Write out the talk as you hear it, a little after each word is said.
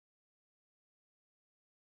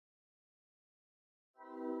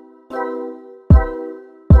Welcome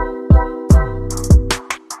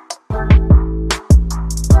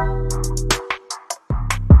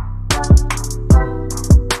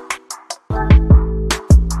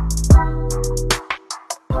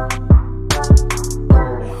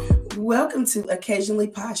to Occasionally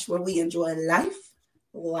Posh, where we enjoy life,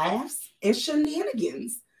 laughs, and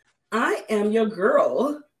shenanigans. I am your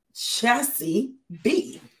girl, Chassie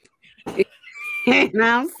B. And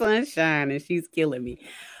I'm Sunshine, and she's killing me.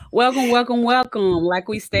 Welcome, welcome, welcome. Like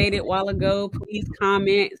we stated a while ago, please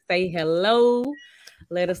comment, say hello,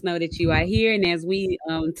 let us know that you are here. And as we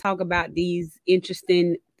talk about these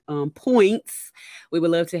interesting points, we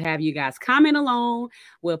would love to have you guys comment along.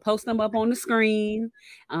 We'll post them up on the screen,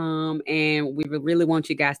 and we really want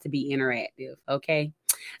you guys to be interactive. Okay.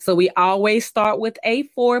 So we always start with a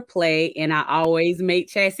foreplay, and I always make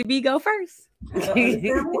Chassie B go first.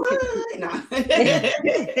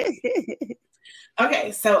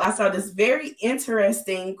 Okay, so I saw this very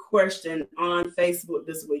interesting question on Facebook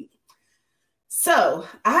this week. So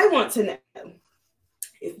I want to know,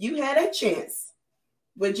 if you had a chance,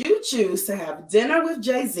 would you choose to have dinner with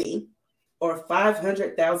Jay-Z or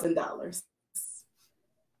 $500,000?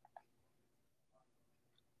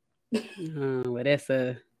 Well,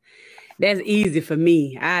 that's easy for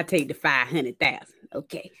me. I take the 500,000.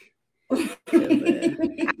 Okay. I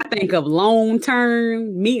think of long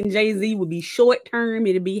term. Meeting Jay-Z would be short term.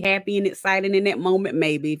 It'd be happy and exciting in that moment,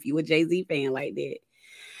 maybe, if you a Jay-Z fan like that.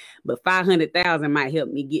 But 500,000 might help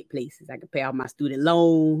me get places. I could pay off my student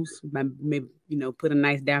loans, maybe put a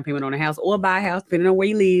nice down payment on a house or buy a house, depending on where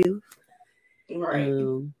you live,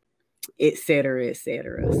 right? Et cetera, et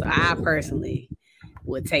cetera. So I personally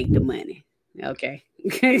would take the money. Okay.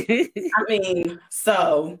 I mean,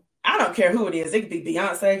 so I don't care who it is. It could be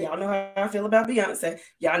Beyonce. Y'all know how I feel about Beyonce.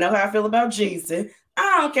 Y'all know how I feel about Jesus.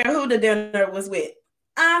 I don't care who the dinner was with.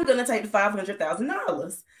 I'm gonna take the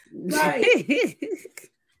 $500,000. Like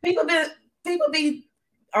people be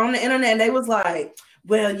on the internet and they was like,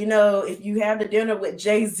 well, if you have the dinner with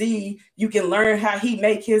Jay-Z, you can learn how he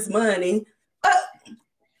make his money.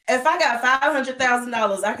 If I got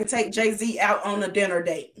 $500,000, I can take Jay-Z out on a dinner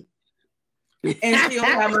date and still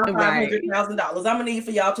have my $500,000. I'm gonna need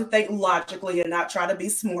for y'all to think logically and not try to be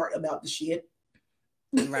smart about the shit.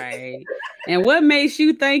 Right. And what makes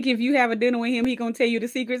you think if you have a dinner with him, he gonna tell you the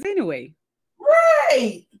secrets anyway?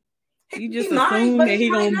 Right. You just assume that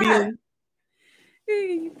he gonna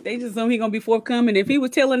be. They just assume he gonna be forthcoming. If he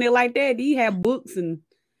was telling it like that, he have books and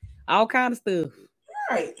all kind of stuff.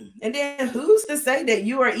 Right. And then who's to say that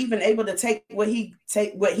you are even able to take what he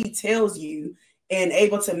tells you and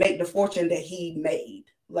able to make the fortune that he made?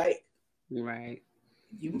 Like, right.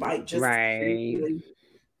 You might just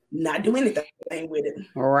not do anything with it.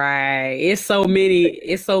 Right. It's so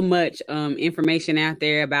much information out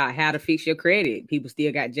there about how to fix your credit. People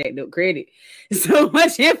still got jacked up credit. So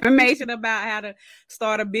much information about how to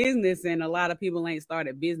start a business, and a lot of people ain't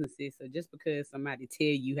started businesses. So just because somebody tell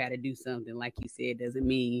you how to do something, like you said, doesn't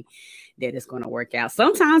mean that it's going to work out.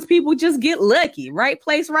 Sometimes people just get lucky. Right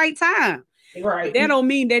place, right time. Right. That don't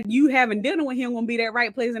mean that you having dinner with him gonna be that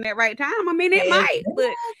right place in that right time. I mean, it might, but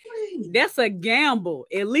that's a gamble.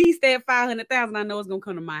 At least that 500,000, I know it's gonna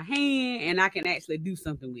come to my hand, and I can actually do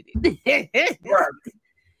something with it. Right.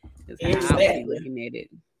 That's how I be looking at it.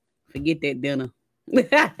 Forget that dinner.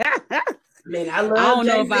 Man, I don't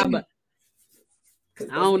know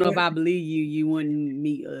if I believe you. You wouldn't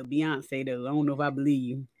meet Beyonce though. I don't know if I believe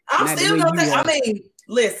you. I'm still gonna think. I mean,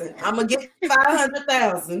 listen, I'm gonna get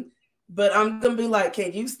 500,000. But I'm going to be like,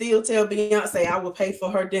 can you still tell Beyonce I will pay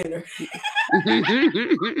for her dinner?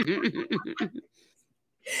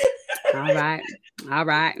 All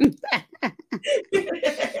right.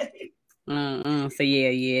 So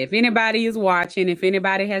yeah. If anybody is watching, if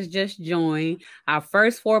anybody has just joined, our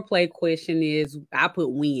first foreplay question is, I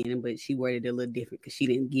put win, but she worded it a little different because she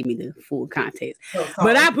didn't give me the full context.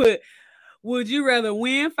 But I put, would you rather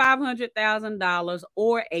win $500,000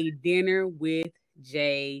 or a dinner with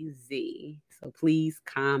Jay-Z? So please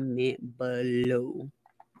comment below.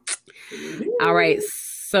 All right,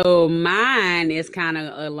 so mine is kind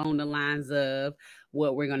of along the lines of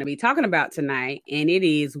what we're going to be talking about tonight, and it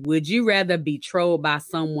is, would you rather be trolled by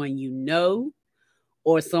someone you know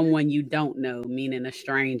or someone you don't know, meaning a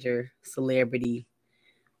stranger, celebrity,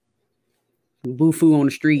 boo-foo on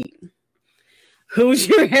the street? Who would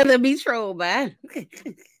you rather be trolled by?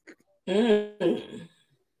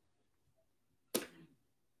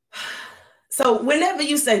 So whenever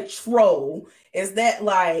you say troll, is that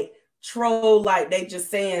like troll, like they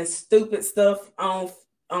just saying stupid stuff on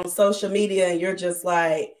social media and you're just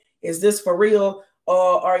like, is this for real?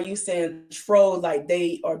 Or are you saying troll like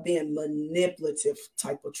they are being manipulative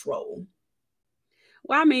type of troll?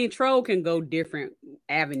 Well, I mean, troll can go different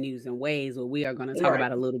avenues and ways, what we are going to talk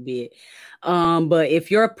about a little bit. But if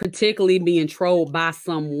you're particularly being trolled by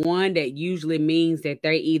someone, that usually means that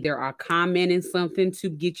they either are commenting something to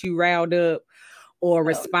get you riled up or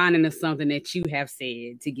responding to something that you have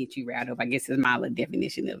said to get you riled up. I guess is my little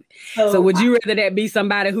definition of it. So would you rather that be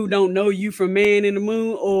somebody who don't know you from Man in the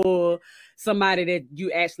Moon, or somebody that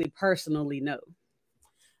you actually personally know?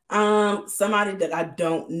 Somebody that I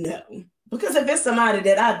don't know. Because if it's somebody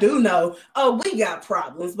that I do know, we got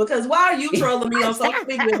problems. Because why are you trolling me on social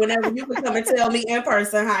media whenever you can come and tell me in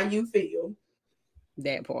person how you feel?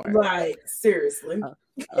 That part. Right. Seriously.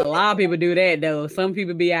 A lot of people do that, though. Some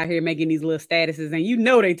people be out here making these little statuses, and you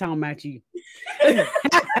know they talking about you.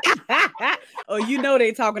 Or you know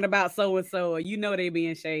they talking about so-and-so, or you know they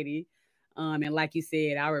being shady. And like you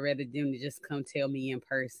said, I would rather them to just come tell me in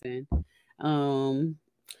person.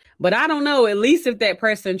 But I don't know. At least if that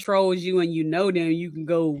person trolls you and you know them, you can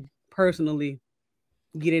go personally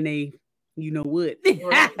get in a, you know what.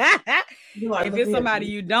 If it's somebody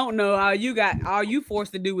you don't know, all you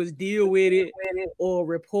forced to do is deal with it or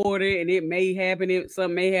report it, and it may happen.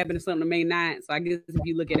 Something may happen, and something may not. So I guess if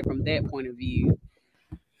you look at it from that point of view.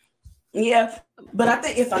 Yeah, but I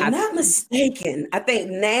think if I'm not mistaken, I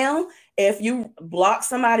think now if you block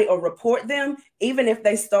somebody or report them, even if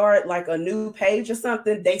they start like a new page or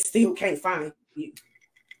something, they still can't find you.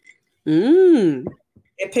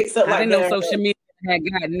 It picks up. I didn't know social media had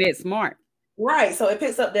gotten that smart. Right, so it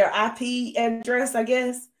picks up their IP address, I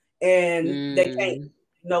guess, and they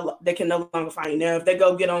can no longer find you. Now, if they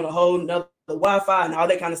go get on a whole nother Wi-Fi and all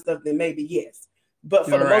that kind of stuff, then maybe yes. But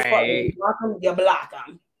for the most part, when you block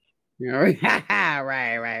them. Right.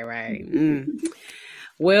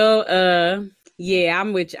 Well, yeah,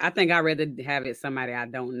 I'm with you. I think I'd rather have it somebody I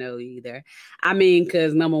don't know either. I mean,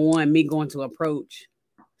 because number one, me going to approach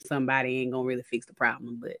somebody ain't gonna really fix the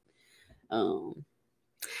problem. But I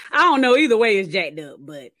don't know. Either way, it's jacked up.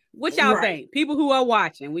 But what y'all think? People who are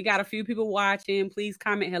watching, we got a few people watching. Please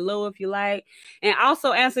comment hello if you like, and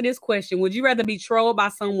also answer this question: would you rather be trolled by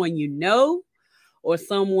someone you know or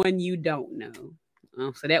someone you don't know?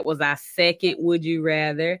 So that was our second would you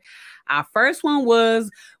rather. Our first one was,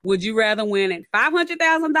 would you rather win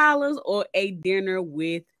 $500,000 or a dinner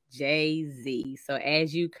with Jay-Z? So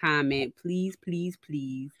as you comment, please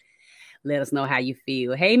let us know how you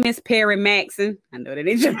feel. Hey, Miss Perry Maxon. I know that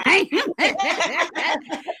is your name.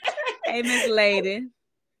 Hey, Miss Lady.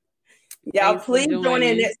 Y'all please join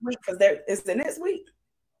in next week, because it's the next week.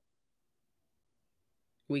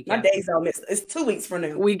 My days all mixed. It's 2 weeks from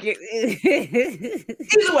now. Either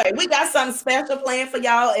way, we got something special planned for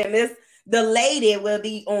y'all, and the lady will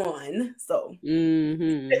be on. So,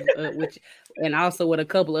 and also with a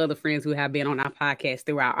couple of other friends who have been on our podcast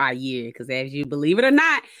throughout our year. Because as you believe it or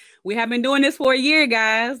not, we have been doing this for a year,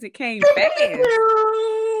 guys. It came fast.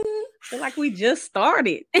 I feel like we just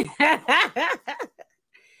started. Yeah,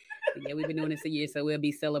 we've been doing this a year, so we'll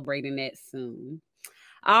be celebrating that soon.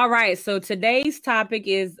 All right, so today's topic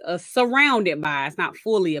is surrounded by, it's not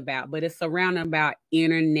fully about, but it's surrounded about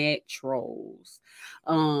internet trolls.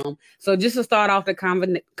 So just to start off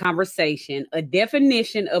the conversation, a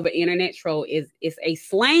definition of an internet troll is a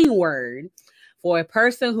slang word for a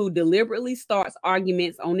person who deliberately starts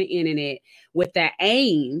arguments on the internet with the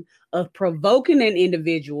aim of provoking an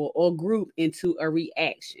individual or group into a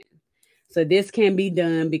reaction. So this can be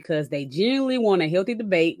done because they genuinely want a healthy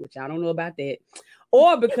debate, which I don't know about that,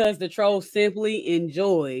 or because the troll simply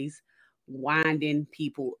enjoys winding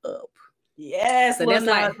people up. Yes, so that's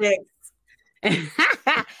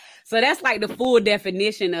so that's like the full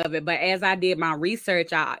definition of it. But as I did my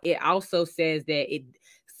research, it also says that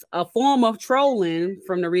a form of trolling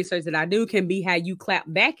from the research that I do can be how you clap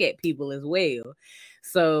back at people as well.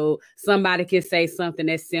 So somebody can say something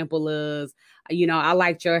as simple as, I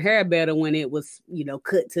liked your hair better when it was,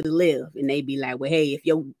 cut to the left. And they be like, well, hey, if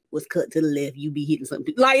your was cut to the left, you be hitting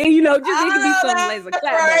something. Like, just it could be something as a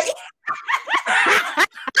clap back.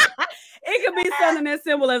 It could be something as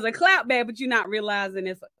simple as a clap back, but you're not realizing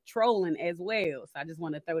it's trolling as well. So I just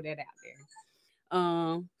want to throw that out there.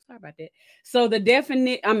 Sorry about that. So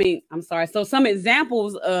So some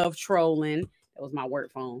examples of trolling, that was my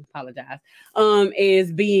work phone, apologize,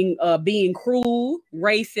 is being cruel,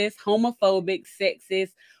 racist, homophobic,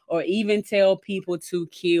 sexist, or even tell people to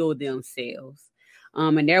kill themselves.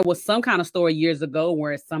 And there was some kind of story years ago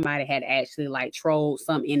where somebody had actually like trolled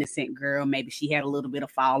some innocent girl. Maybe she had a little bit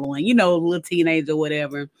of following, a little teenager or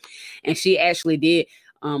whatever. And she actually did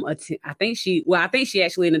I think she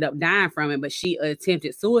actually ended up dying from it, but she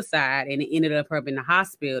attempted suicide and it ended up her in the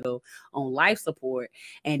hospital on life support.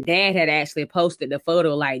 And Dad had actually posted the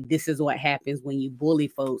photo like, this is what happens when you bully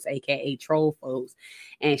folks, aka troll folks.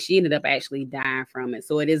 And she ended up actually dying from it.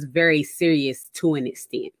 So it is very serious to an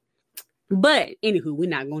extent. But anywho, we're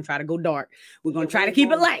not going to try to go dark. We're going to try to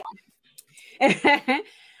keep it light.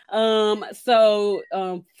 Some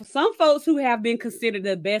folks who have been considered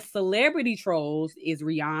the best celebrity trolls is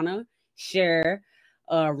Rihanna, Cher,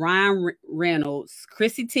 Ryan Reynolds,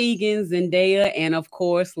 Chrissy Teigen, Zendaya, and of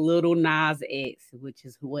course Lil Nas X, which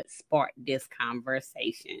is what sparked this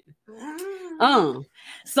conversation.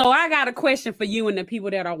 So I got a question for you and the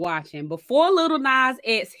people that are watching. Before Lil Nas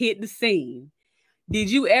X hit the scene,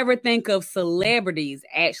 did you ever think of celebrities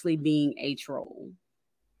actually being a troll?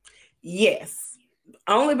 Yes.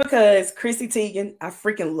 Only because Chrissy Teigen, I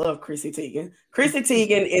freaking love Chrissy Teigen. Chrissy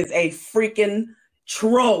Teigen is a freaking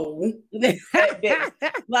troll.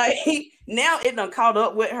 Like, now it done caught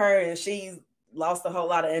up with her and she's lost a whole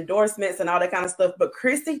lot of endorsements and all that kind of stuff. But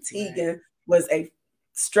Chrissy Teigen was a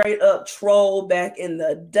straight up troll back in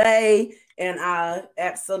the day. And I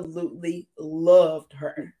absolutely loved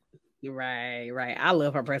her. Right. I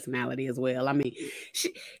love her personality as well. I mean,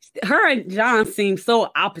 her and John seem so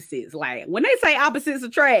opposites. Like, when they say opposites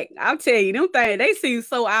attract, I'll tell you, them things, they seem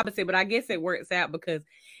so opposite, but I guess it works out because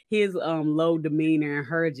his low demeanor and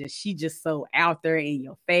her she just so out there in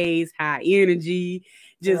your face, high energy,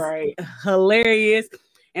 just hilarious.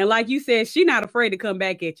 And like you said, she not afraid to come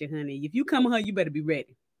back at you, honey. If you come at her, you better be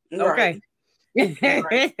ready. Okay.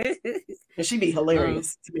 Right. And she be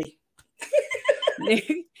hilarious to me.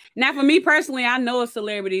 Now, for me personally, I know of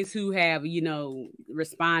celebrities who have,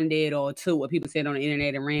 responded or to what people said on the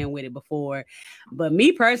internet and ran with it before. But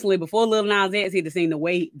me personally, before Lil Nas X hit the scene, the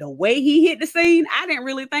way he hit the scene, I didn't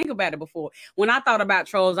really think about it before. When I thought about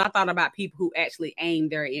trolls, I thought about people who actually aim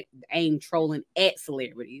trolling at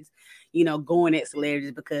celebrities. Going at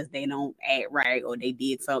celebrities because they don't act right or they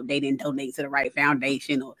did something, they didn't donate to the right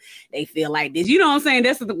foundation or they feel like this. You know what I'm saying?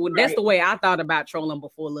 That's the way I thought about trolling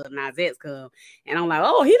before Lil Nas X come. And I'm like,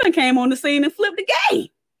 oh, he done came on the scene and flipped the game.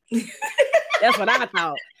 That's what I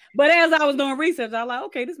thought. But as I was doing research, I was like,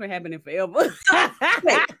 okay, this been happening forever.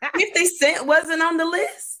 Wait, 50 Cent wasn't on the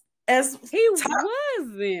list? As he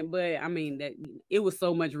wasn't, but I mean, that it was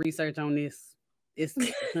so much research on this. It's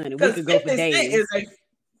honey, we could go for days.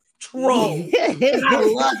 Troll.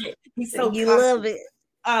 I love it. He's so you love it.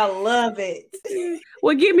 I love it.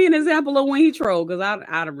 Well, give me an example of when he trolled, because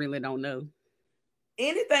I really don't know.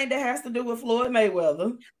 Anything that has to do with Floyd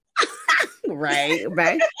Mayweather. Right.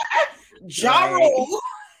 Ja Rule.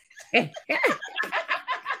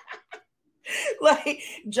 Like,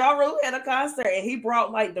 Ja Rule had a concert and he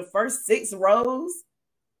brought like the first 6 rows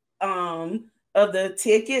of the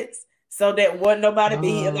tickets. So that wasn't nobody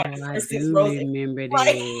be in like the first 6 rows. Remember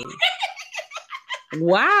that.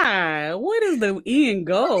 Why? What is the end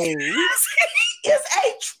goal? It's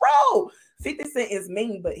a troll. 50 Cent is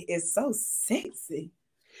mean, but it's so sexy.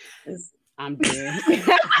 I'm done.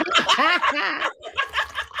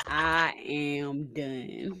 I am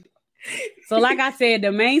done. So, like I said,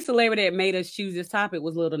 the main celebrity that made us choose this topic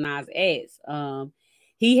was Lil Nas X.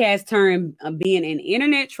 He has turned being an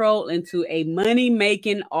internet troll into a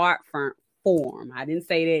money-making art form. I didn't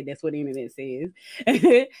say that. That's what the internet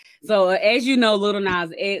says. So, as you know, Lil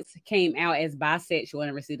Nas X came out as bisexual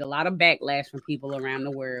and received a lot of backlash from people around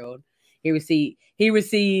the world. He received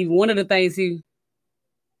one of the things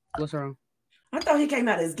what's wrong? I thought he came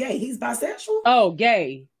out as gay. He's bisexual? Oh,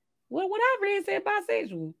 gay. Well, what I read said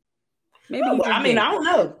bisexual. Maybe I don't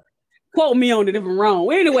know. Quote me on it if I'm wrong.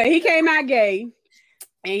 Well, anyway, he came out gay.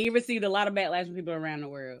 And he received a lot of backlash from people around the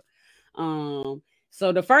world.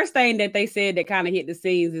 So the first thing that they said that kind of hit the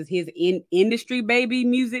scenes is his Industry Baby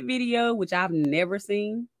music video, which I've never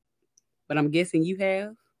seen, but I'm guessing you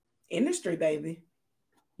have. Industry Baby.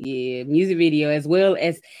 Yeah, music video as well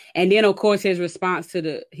as, and then of course his response to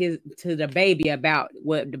the baby about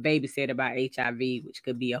what the baby said about HIV, which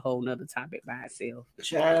could be a whole nother topic by itself.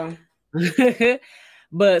 Child.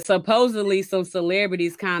 But supposedly some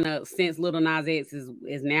celebrities kind of, since Lil Nas X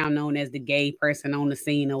is now known as the gay person on the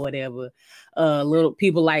scene or whatever, little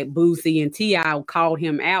people like Boosie and T.I. called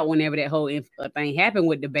him out whenever that whole thing happened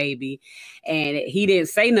with the baby. And he didn't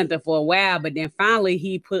say nothing for a while, but then finally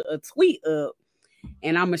he put a tweet up.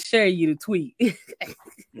 And I'm going to share you the tweet.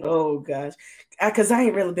 Oh, gosh. Because I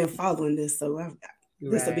ain't really been following this, so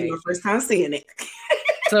this will be my first time seeing it.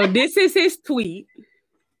 So this is his tweet.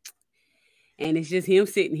 And it's just him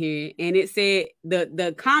sitting here. And it said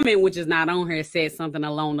the comment, which is not on here, said something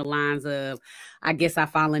along the lines of, I guess I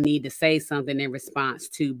finally need to say something in response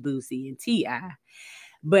to Boosie and T.I.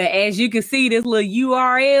 But as you can see, this little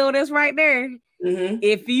URL that's right there,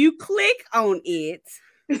 if you click on it,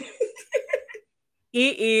 it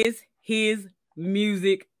is his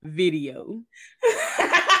music video.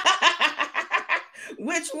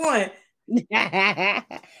 Which one?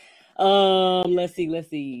 Let's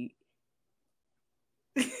see.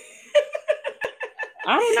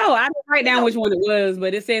 I don't know. I didn't write down which one it was,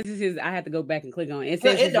 but it says this is. I have to go back and click on it. It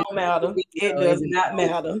says it don't matter. It does not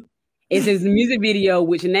matter. It's his music video,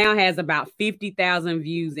 which now has about 50,000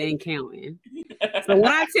 views and counting. So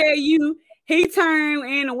when I tell you he turned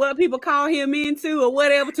into what people call him into or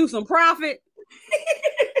whatever to some profit,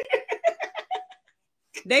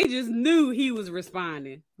 they just knew he was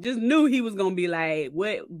responding. Just knew he was gonna be like,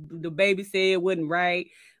 what the baby said wasn't right,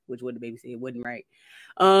 which what the baby said wasn't right.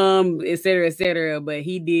 Et cetera, et cetera. But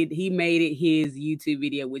he made it his YouTube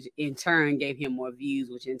video, which in turn gave him more views,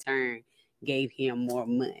 which in turn gave him more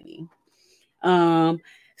money.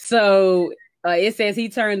 So it says he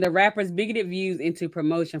turned the rapper's bigoted views into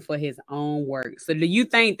promotion for his own work. So do you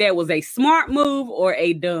think that was a smart move or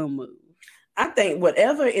a dumb move? I think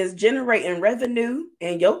whatever is generating revenue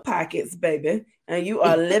in your pockets, baby, and you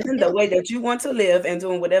are living the way that you want to live and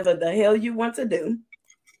doing whatever the hell you want to do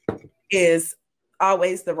is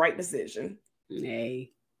always the right decision.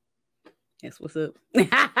 Hey, that's what's up.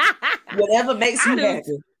 Whatever makes you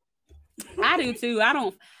happy. I do too.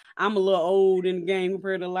 I'm a little old in the game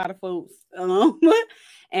compared to a lot of folks.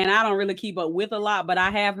 And I don't really keep up with a lot, but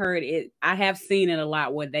I have heard it. I have seen it a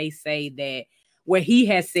lot where they say that, where he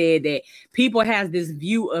has said that people has this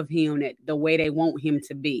view of him that the way they want him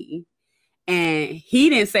to be. And he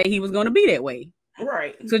didn't say he was going to be that way.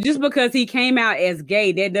 Right. So just because he came out as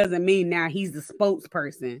gay, that doesn't mean now he's the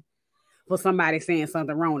spokesperson for somebody saying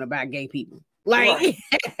something wrong about gay people. Like,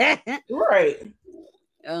 right.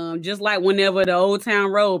 Just like whenever the Old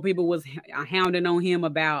Town Road, people was hounding on him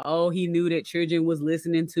about, oh, he knew that children was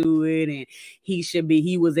listening to it and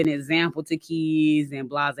he was an example to kids and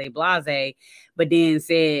blase, but then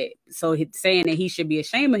saying that he should be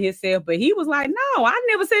ashamed of himself. But he was like, no, I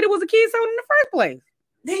never said it was a kid song in the first place.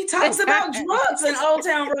 He talks about drugs in Old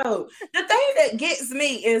Town Road. The thing that gets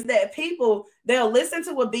me is that people, they'll listen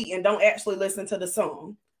to a beat and don't actually listen to the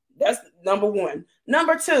song. That's number one.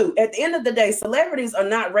 Number two, at the end of the day, celebrities are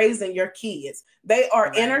not raising your kids. They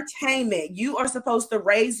are entertainment. You are supposed to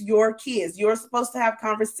raise your kids. You're supposed to have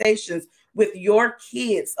conversations with your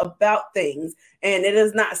kids about things. And it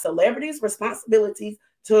is not celebrities' responsibility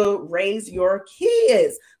to raise your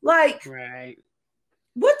kids. Like,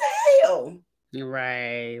 what the hell?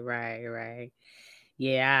 Right.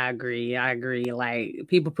 Yeah, I agree. Like,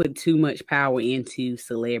 people put too much power into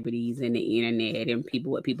celebrities and the internet and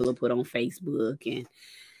what people will put on Facebook. And,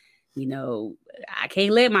 you know, I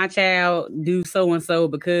can't let my child do so-and-so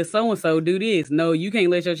because so-and-so do this. No, you can't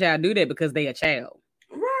let your child do that because they a child.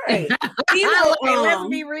 Right. Let's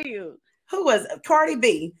be real. Who was it? Cardi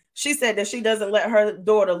B. She said that she doesn't let her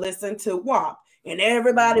daughter listen to WAP. And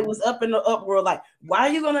everybody was up in the uproar like, why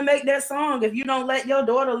are you going to make that song if you don't let your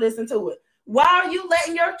daughter listen to it? Why are you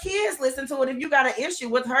letting your kids listen to it if you got an issue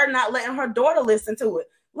with her not letting her daughter listen to it?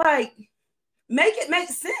 Like, make it make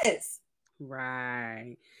sense.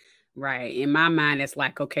 Right. In my mind, it's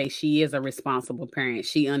like, okay, she is a responsible parent.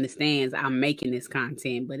 She understands I'm making this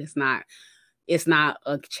content, but it's not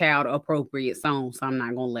a child appropriate song, so I'm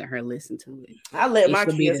not gonna let her listen to it. I let my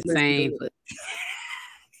kids be the same.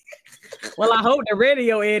 Well, I hope the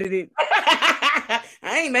radio edited.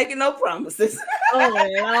 I ain't making no promises.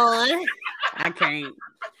 Oh Lord. I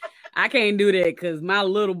can't do that because my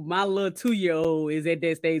little 2-year-old is at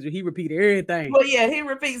that stage where he repeated everything. Well, yeah, he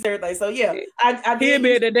repeats everything. So yeah, I he'll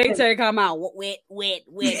be at the daytime come out wet.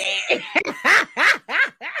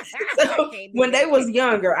 So when they was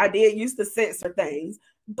younger, I did used to censor things,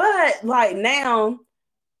 but like now,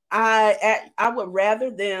 I would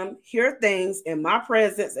rather them hear things in my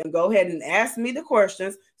presence and go ahead and ask me the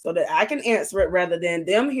questions so that I can answer it rather than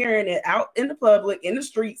them hearing it out in the public, in the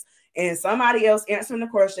streets, and somebody else answering the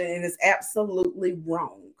question and it's absolutely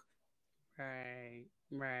wrong.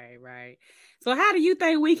 Right. So how do you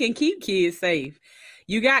think we can keep kids safe?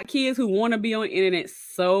 You got kids who want to be on the internet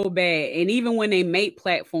so bad. And even when they make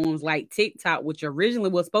platforms like TikTok, which originally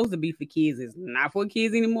was supposed to be for kids, is not for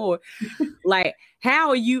kids anymore. Like,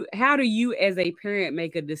 how do you as a parent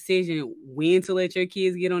make a decision when to let your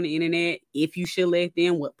kids get on the internet, if you should let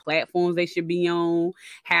them, what platforms they should be on,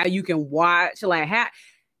 how you can watch, like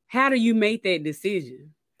how do you make that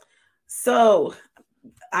decision? So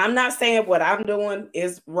I'm not saying what I'm doing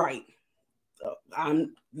is right.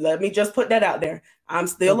 Let me just put that out there. I'm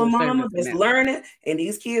still a mama that's learning, and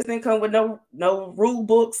these kids didn't come with no rule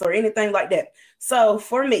books or anything like that. So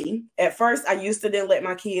for me, at first, I used to then let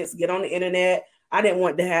my kids get on the internet. I didn't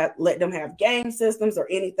want to let them have game systems or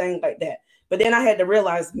anything like that. But then I had to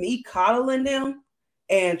realize me coddling them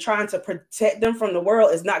and trying to protect them from the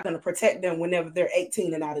world is not going to protect them whenever they're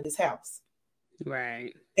 18 and out of this house.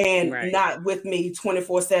 Right. And not with me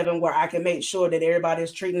 24/7, where I can make sure that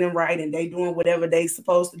everybody's treating them right and they doing whatever they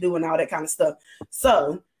supposed to do and all that kind of stuff.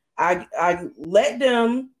 So I let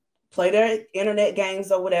them play their internet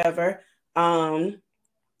games or whatever.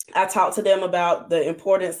 I talked to them about the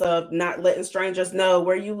importance of not letting strangers know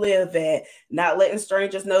where you live at, not letting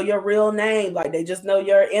strangers know your real name. Like, they just know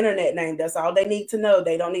your internet name. That's all they need to know.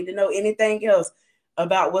 They don't need to know anything else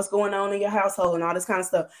about what's going on in your household and all this kind of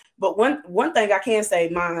stuff. But one thing I can say,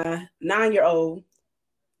 my 9-year-old,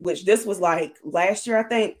 which this was like last year, I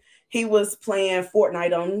think, he was playing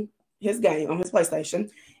Fortnite on his game, on his PlayStation,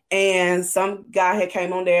 and some guy had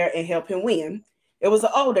came on there and helped him win. It was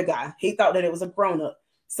an older guy. He thought that it was a grown-up.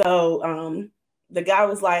 So the guy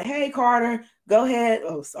was like, "Hey, Carter, go ahead."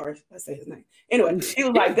 Oh, sorry, I said his name. Anyway, he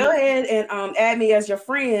was like, "Go ahead and add me as your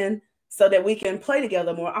friend so that we can play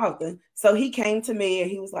together more often." So he came to me and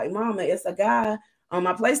he was like, "Mama, it's a guy on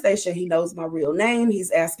my PlayStation. He knows my real name.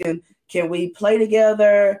 He's asking, can we play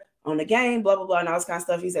together on the game, blah, blah, blah," and all this kind of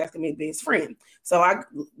stuff. He's asking me to be his friend. So I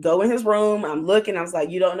go in his room. I'm looking. I was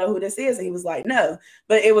like, "You don't know who this is?" And he was like, "No."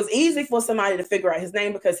 But it was easy for somebody to figure out his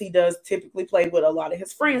name because he does typically play with a lot of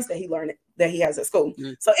his friends that he learned that he has at school.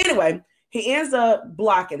 Mm-hmm. So anyway, he ends up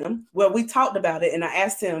blocking him. Well, we talked about it, and I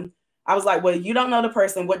asked him, I was like, "Well, you don't know the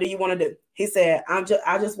person. What do you want to do?" He said, I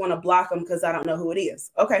just want to block him because I don't know who it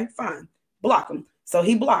is." Okay, fine. Block him. So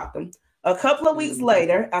he blocked him. A couple of weeks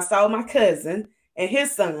later, I saw my cousin and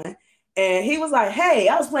his son, and he was like, "Hey,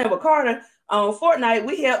 I was playing with Carter on Fortnite.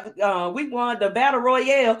 We won the battle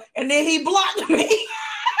royale," and then he blocked me.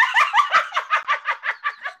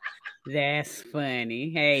 That's funny.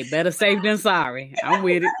 Hey, better safe than sorry. I'm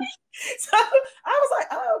with it. So I was like,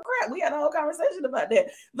 "Oh crap!" We had a whole conversation about that,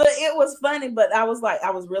 but it was funny. But I was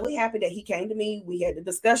really happy that he came to me. We had a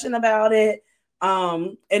discussion about it.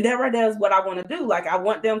 And that right there is what I want to do. Like, I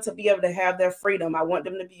want them to be able to have their freedom. I want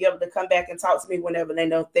them to be able to come back and talk to me whenever they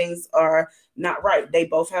know things are not right. They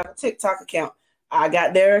both have a TikTok account. I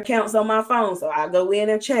got their accounts on my phone, so I go in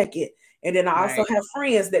and check it. And then I also have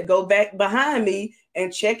friends that go back behind me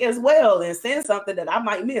and check as well and send something that I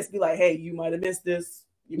might miss. Be like, "Hey, you might have missed this.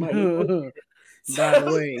 You might have missed this." By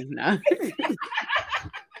the way, no.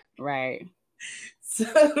 Right.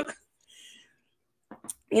 So,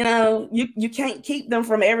 you know, you can't keep them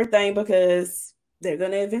from everything because they're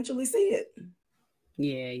going to eventually see it.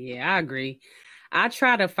 Yeah, I agree. I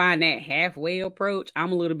try to find that halfway approach.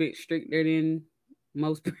 I'm a little bit stricter than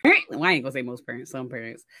most parents. Well, I ain't gonna say most parents, some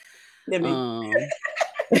parents. I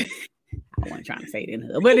wasn't trying to say it in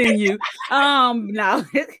her, but in you. No.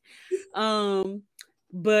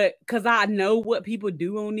 But because I know what people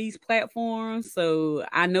do on these platforms, so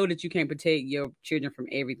I know that you can't protect your children from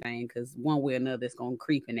everything, because one way or another it's gonna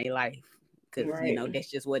creep in their life, because you know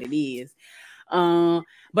that's just what it is.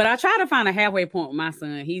 But I try to find a halfway point with my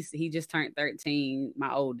son. He just turned 13,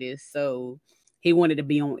 my oldest, so he wanted to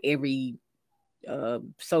be on every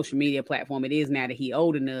social media platform it is now that he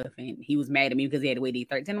old enough, and he was mad at me because he had to wait to be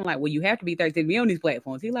 13. I'm like, "Well, you have to be 13 to be on these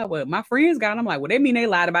platforms." He's like, "Well, my friends got them." I'm like, "Well, that mean they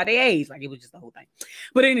lied about their age." Like, it was just the whole thing.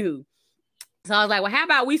 But anywho, so I was like, "Well, how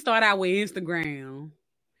about we start out with Instagram,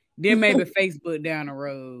 then maybe Facebook down the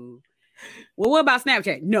road?" "Well, what about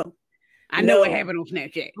Snapchat?" "No, I know what happened on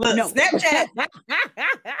Snapchat." Look, no, Snapchat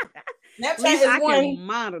is I can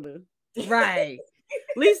monitor. Right.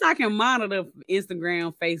 At least I can monitor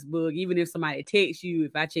Instagram, Facebook. Even if somebody texts you,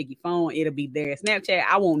 if I check your phone, it'll be there. Snapchat,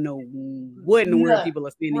 I won't know what in the world people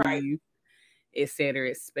are sending you,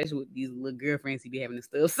 etc. Especially with these little girlfriends you be having and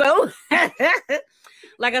stuff. So,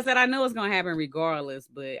 like I said, I know it's gonna happen regardless.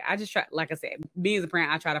 But I just try, like I said, being as a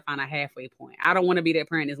parent, I try to find a halfway point. I don't want to be that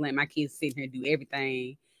parent that's letting my kids sit here and do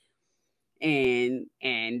everything, and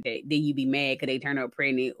then you be mad because they turn up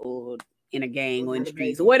pregnant or in a gang or in the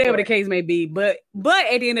streets or whatever the case may be. But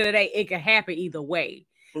at the end of the day, it can happen either way.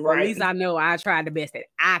 Right. At least I know I tried the best that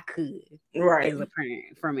I could as a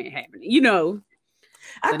parent from it happening. You know.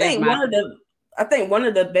 I think one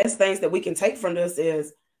of the best things that we can take from this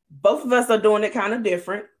is both of us are doing it kind of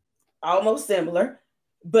different, almost similar.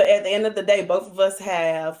 But at the end of the day, both of us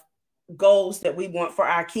have goals that we want for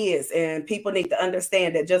our kids, and people need to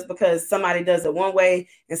understand that just because somebody does it one way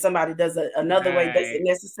and somebody does it another way doesn't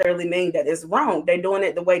necessarily mean that it's wrong. They're doing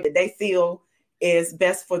it the way that they feel is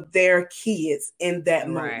best for their kids in that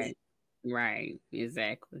moment. Right.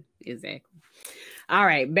 Exactly. All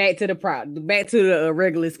right, back to the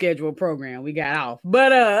regular scheduled program. We got off.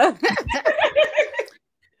 But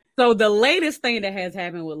so the latest thing that has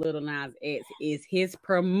happened with Lil Nas X is his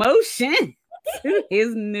promotion to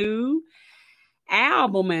his new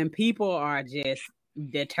album, and people are just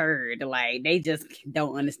deterred. Like, they just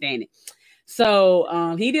don't understand it.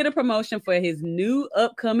 So he did a promotion for his new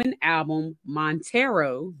upcoming album,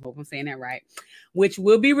 Montero. Hope I'm saying that right. Which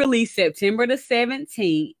will be released September the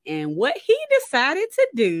 17th. And what he decided to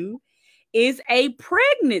do is a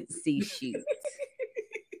pregnancy shoot.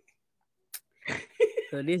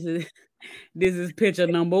 So this is picture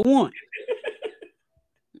number 1.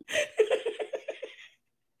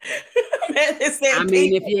 Man, why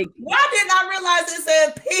didn't I realize it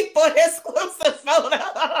said people exclusive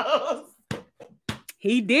photos?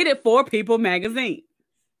 He did it for People Magazine.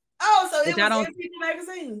 Oh, so it was in People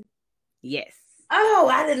Magazine? Yes. Oh,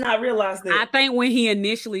 I did not realize that. I think when he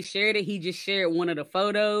initially shared it, he just shared one of the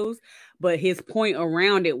photos, but his point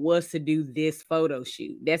around it was to do this photo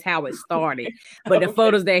shoot. That's how it started. But the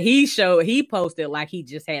photos that he showed, he posted like he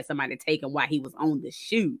just had somebody take him while he was on the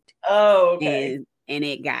shoot. Oh, okay. And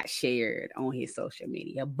it got shared on his social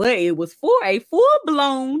media. But it was for a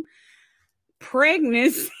full-blown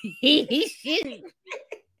pregnancy shoot.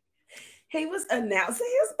 He was announcing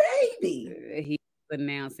his baby. He was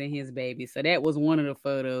announcing his baby. So that was one of the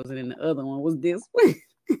photos. And then the other one was this one.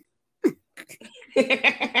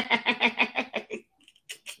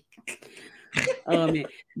 Oh, man.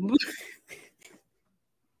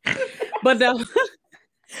 But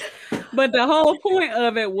the whole point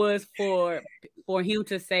of it was for him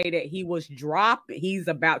to say that he's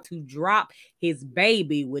about to drop his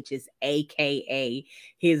baby, which is AKA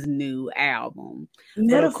his new album.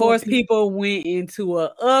 But of course, people went into an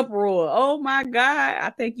uproar. Oh my God. I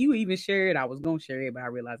think you even shared. I was going to share it, but I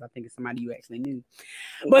realized I think it's somebody you actually knew.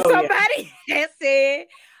 But somebody had said,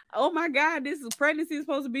 oh my God, this pregnancy is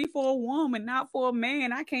supposed to be for a woman, not for a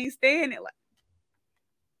man. I can't stand it.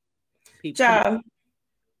 Child.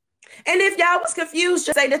 And if y'all was confused,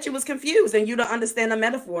 just say that you was confused and you don't understand the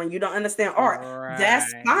metaphor and you don't understand art. Right.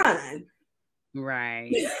 That's fine.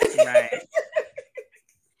 Right.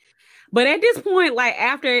 But at this point, like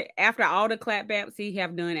after all the clapbacks he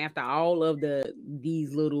have done, after all of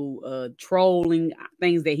these little trolling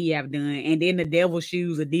things that he have done, and then the devil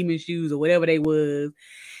shoes or demon shoes or whatever they was,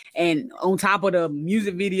 and on top of the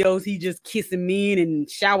music videos, he just kissing men and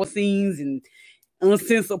shower scenes and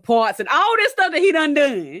uncensored parts and all this stuff that he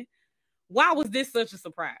done. Why was this such a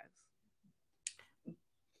surprise?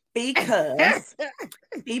 Because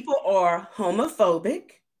people are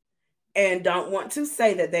homophobic and don't want to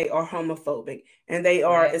say that they are homophobic. And they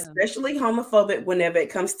are especially homophobic whenever it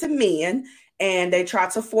comes to men. And they try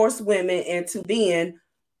to force women into being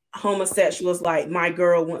homosexuals, like my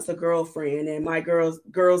girl wants a girlfriend and my girls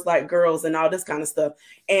like girls and all this kind of stuff.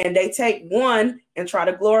 And they take one and try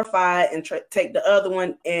to glorify it and take the other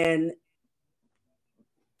one and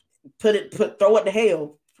throw it to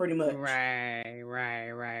hell, pretty much.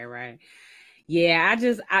 Right. Yeah,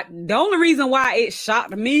 the only reason why it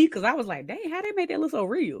shocked me, because I was like, dang, how they make that look so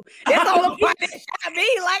real? That's the only part that shocked me.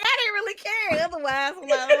 Like, I didn't really care. Otherwise, I'm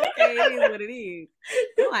like, okay, it is what it is.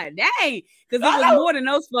 I'm like, dang. Because it was more than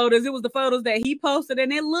those photos. It was the photos that he posted,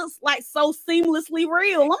 and it looks like so seamlessly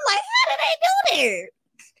real. I'm like, how did they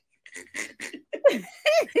do that?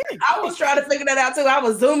 I was trying to figure that out, too. I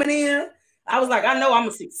was zooming in. I was like, I know I'm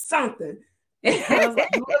going to see something. I was like,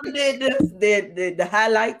 whoever did this, did the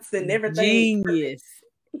highlights and everything. Genius.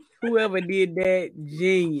 Whoever did that,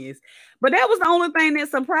 genius. But that was the only thing that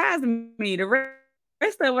surprised me. The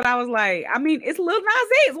rest of it, I was like, I mean, it's Lil Nas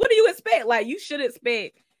X. What do you expect? Like, you should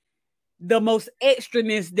expect the most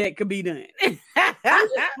extraness that could be done.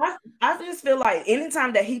 I just feel like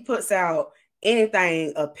anytime that he puts out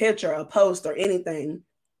anything, a picture, a post, or anything,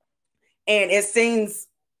 and it seems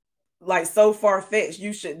like so far-fetched,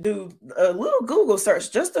 you should do a little Google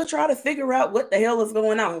search just to try to figure out what the hell is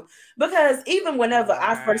going on. Because even whenever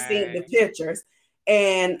I first seen the pictures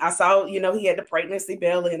and I saw, he had the pregnancy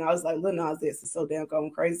belly, and I was like, Lil Nas X is so damn going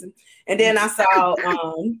crazy. And then I saw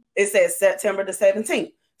it said September the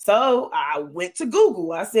 17th. So I went to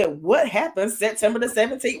Google. I said, what happened September the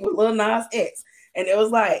 17th with Lil Nas X? And it was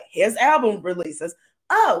like his album releases.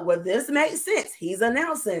 Oh, well, this makes sense. He's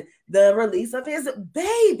announcing the release of his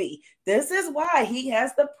baby. This is why he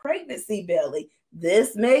has the pregnancy belly.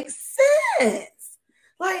 This makes sense.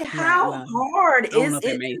 Like, how hard is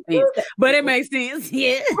it? But it makes sense.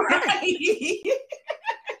 Yeah. Right.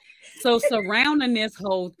 So surrounding this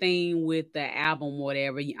whole thing with the album,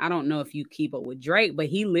 whatever, I don't know if you keep up with Drake, but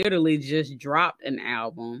he literally just dropped an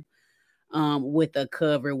album with a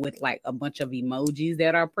cover with like a bunch of emojis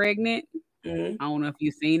that are pregnant. I don't know if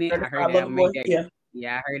you've seen it. I heard that make that.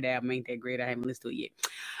 Yeah, I heard that make that great. I haven't listened to it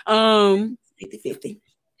yet. 50-50.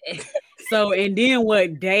 So, and then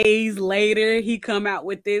what? Days later, he come out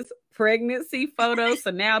with this pregnancy photo.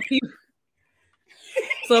 So now people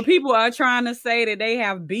are trying to say that they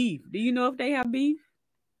have beef. Do you know if they have beef?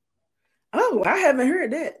 Oh, I haven't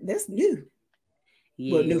heard that. That's new.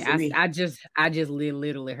 Yeah, well, new for me. I just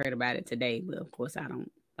literally heard about it today, but of course I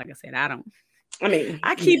don't. Like I said, I don't. I mean,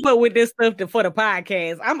 I keep up with this stuff for the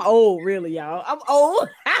podcast. I'm old, really, y'all. I'm old.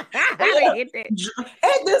 At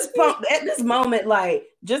this moment, like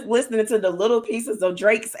just listening to the little pieces of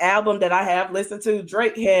Drake's album that I have listened to,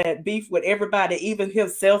 Drake had beef with everybody, even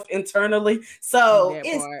himself internally. So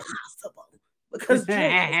it's possible because Drake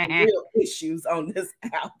has real issues on this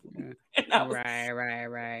album.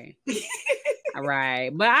 Right.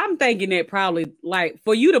 Right. But I'm thinking that probably like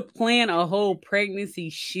for you to plan a whole pregnancy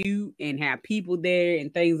shoot and have people there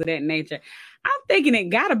and things of that nature, I'm thinking it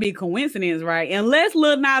gotta be a coincidence, right? Unless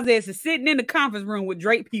Lil Nas X is sitting in the conference room with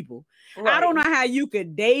Drake people. Right. I don't know how you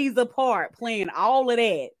could days apart plan all of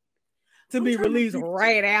that to be released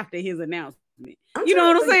right after his announcement. You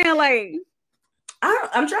know what I'm saying? Like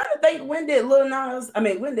I'm trying to think when did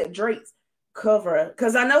Drake's cover,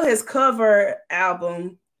 because I know his cover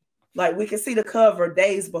album, like we can see the cover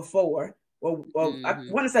days before, or I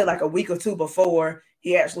want to say like a week or two before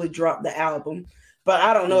he actually dropped the album, but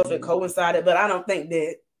I don't know if it coincided, but I don't think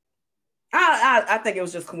that, I think it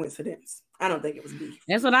was just coincidence. I don't think it was beef.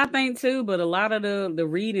 That's what I think too, but a lot of the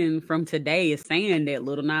reading from today is saying that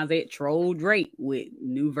Lil Nas X trolled Drake with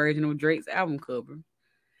new version of Drake's album cover.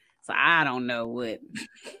 So I don't know what.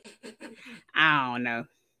 I don't know.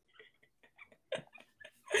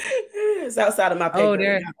 It's outside of my paper. Oh,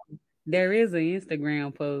 there is an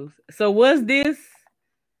Instagram post. So what's this?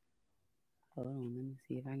 Hold on, let me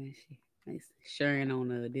see if I can share. Sharing on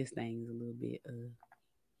this thing is a little bit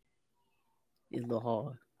it's a little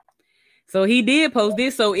hard. So he did post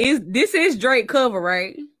this. So this is Drake cover,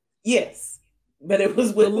 right? Yes, but it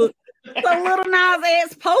was with So Lil Nas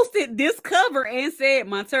X posted this cover and said,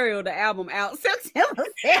 "Monterio, the album out September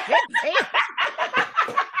 17th."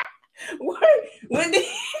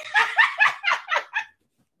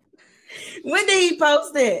 When did he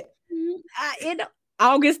post it? In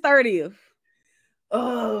August 30th.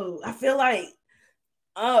 Oh, I feel like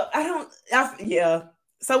yeah.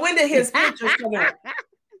 So when did his pictures come out?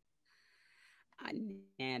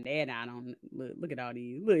 And that I don't look at all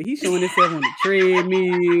these. Look, he's showing himself on the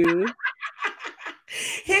treadmill.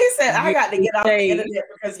 He said, "I got to get off the internet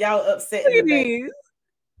because y'all upset me."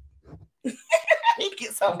 He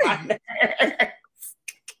gets on my nerves.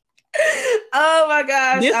 Oh my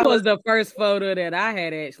gosh! This was the first photo that I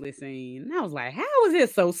had actually seen, and I was like, "How is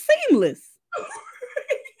it so seamless?"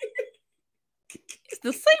 It's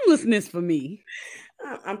the seamlessness for me.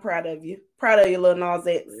 I'm proud of you. Proud of you, Lil Nas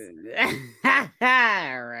X.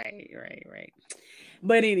 Right.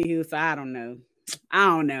 But anywho, so I don't know.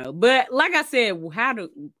 But like I said, I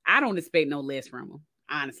don't expect no less from him.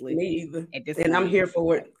 Honestly, me either. And I'm here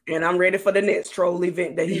for it. And I'm ready for the next troll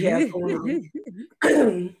event that he has going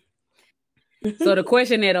on. So the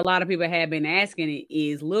question that a lot of people have been asking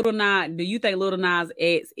is, do you think Lil Nas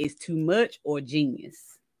X is too much or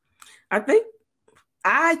genius? I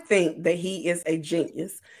think that he is a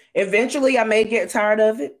genius. Eventually, I may get tired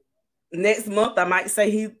of it. Next month, I might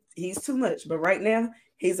say he's too much. But right now,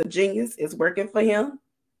 he's a genius. It's working for him.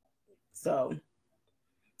 So,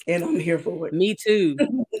 and I'm here for it. Me too.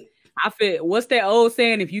 I feel, what's that old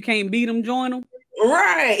saying? If you can't beat them, join them.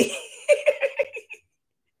 Right.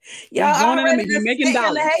 Y'all joining them and he making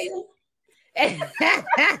dollars.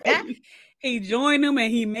 He joined them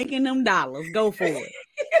and he making them dollars. Go for it.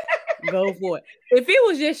 Go for it. If it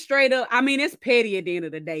was just straight up, I mean, it's petty at the end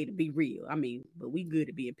of the day, to be real. I mean, but we good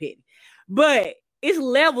at being petty. But it's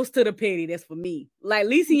levels to the petty that's for me. Like, at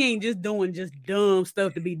least he ain't just doing just dumb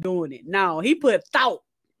stuff to be doing it. No, he put thought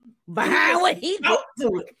behind what he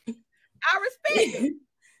do it. I respect it.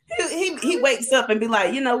 He wakes up and be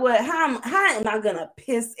like, you know what? How am I gonna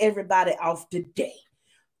piss everybody off today?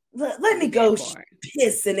 Let me go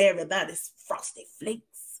piss in everybody's frosty flakes.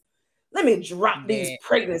 Let me drop these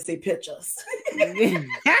pregnancy pictures. That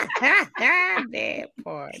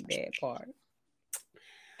part.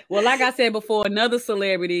 Well, like I said before, another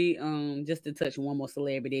celebrity, just to touch one more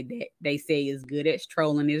celebrity that they say is good at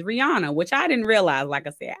trolling is Rihanna, which I didn't realize. Like I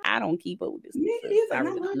said, I don't keep up with this. I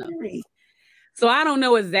really don't know. So I don't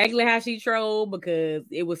know exactly how she trolled because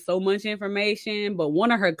it was so much information, but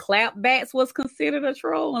one of her clapbacks was considered a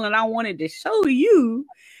troll, and I wanted to show you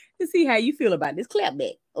to see how you feel about this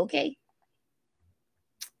clapback, okay?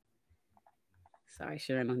 Sorry,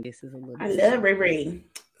 Sharon, this is a little. I love Riri.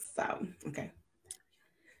 So, okay.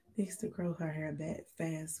 Needs to grow her hair back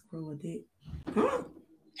fast, grow a dick. Huh?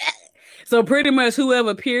 So pretty much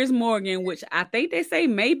whoever Piers Morgan, which I think they say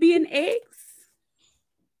may be an ex.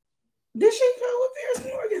 Did she go with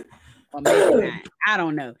Piers Morgan? Or maybe not. I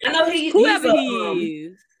don't know. I know whoever he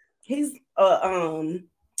is. He's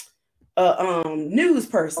news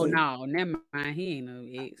person. Oh no, never mind. He ain't no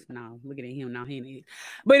ex. No, looking at him now, he ain't ex.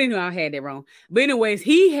 But anyway, I had that wrong. But anyways,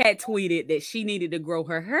 he had tweeted that she needed to grow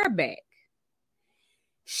her hair back.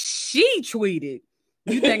 She tweeted,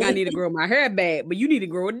 "You think I need to grow my hair back, but you need to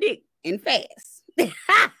grow a dick and fast." Okay,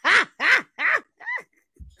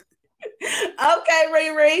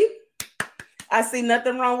 Riri. I see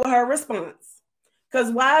nothing wrong with her response. Because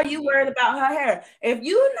why are you worried about her hair? If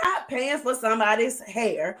you're not paying for somebody's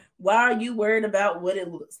hair, why are you worried about what it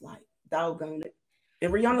looks like? Doggone it.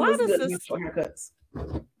 And Rihanna looks good in her haircuts.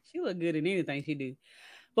 She look good in anything she do.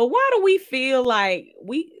 But why do we feel like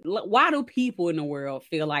why do people in the world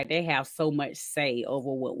feel like they have so much say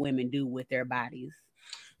over what women do with their bodies?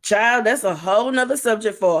 Child, that's a whole nother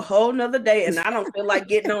subject for a whole nother day. And I don't feel like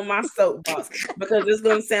getting on my soapbox because it's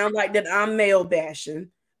going to sound like that I'm male bashing.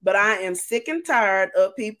 But I am sick and tired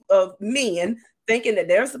of men thinking that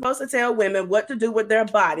they're supposed to tell women what to do with their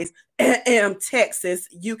bodies. And Texas,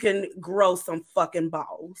 you can grow some fucking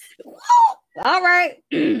balls. All right.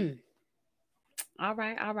 All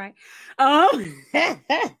right.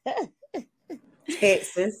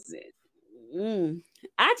 Texas.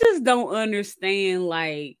 I just don't understand.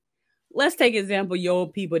 Like, let's take example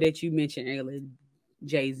your people that you mentioned earlier,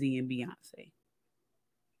 Jay-Z and Beyonce.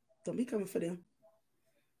 Don't be coming for them.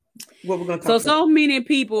 What we're gonna talk about. So many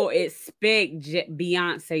people expect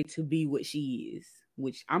Beyonce to be what she is,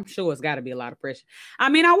 which I'm sure it's got to be a lot of pressure. I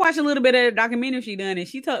mean, I watched a little bit of the documentary she done, and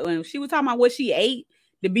she was talking about what she ate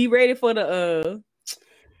to be ready for the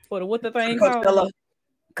what the thing called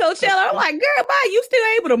Coachella. I'm like, girl, bye, you still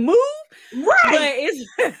able to move? Right.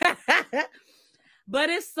 But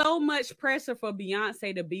it's so much pressure for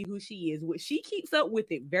Beyonce to be who she is, which she keeps up with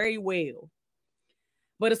it very well.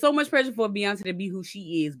 But it's so much pressure for Beyonce to be who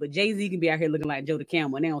she is. But Jay-Z can be out here looking like Joe the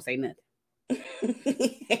Camel and they don't say nothing.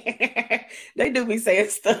 They do be saying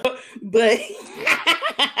stuff, but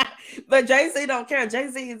Jay-Z don't care.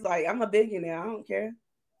 Jay-Z is like, I'm a billionaire. I don't care.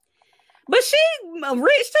 But she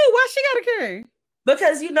rich too. Why she gotta care?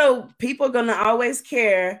 Because, people are going to always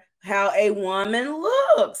care how a woman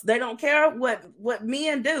looks. They don't care what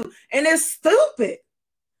men do. And it's stupid.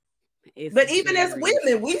 But even as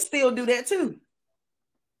women, we still do that too.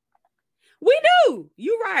 We do.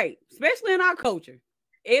 You're right. Especially in our culture.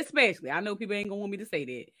 Especially. I know people ain't going to want me to say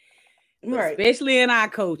that. Right. Especially in our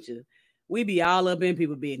culture. We be all up in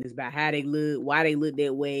people's business about how they look, why they look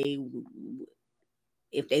that way.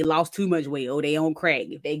 If they lost too much weight, or they on crack.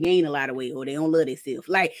 If they gain a lot of weight, or they don't love themselves.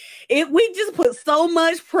 Like, we just put so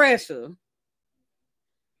much pressure.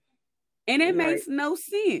 And it makes no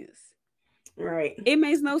sense. Right. It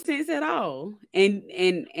makes no sense at all.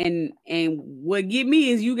 And what get me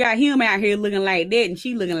is you got him out here looking like that and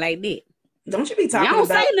she looking like that. Don't you be talking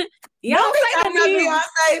about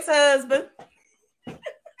Beyonce's husband.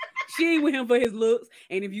 She ain't with him for his looks.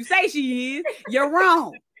 And if you say she is, you're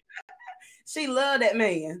wrong. She loved that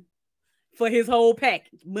man. For his whole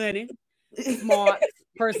package. Money, smart,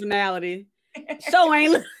 personality. So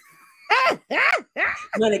ain't look.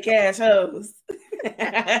 Money, cash, hoes.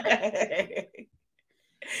 I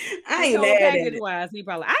ain't mad at it. I ain't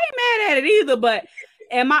mad at it either, but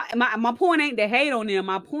and my point ain't to hate on them.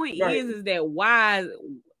 My point is that why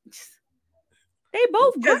they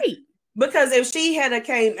both great. Because if she had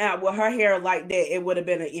came out with her hair like that, it would have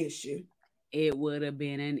been an issue. It would have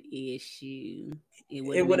been an issue.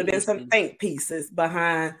 It would have been some think pieces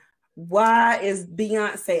behind why is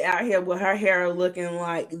Beyonce out here with her hair looking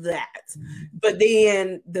like that? But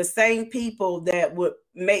then the same people that would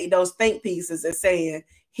make those think pieces are saying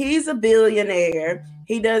he's a billionaire.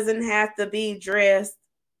 He doesn't have to be dressed.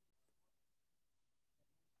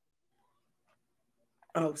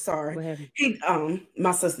 Oh, sorry.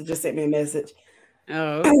 My sister just sent me a message.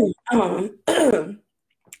 Oh.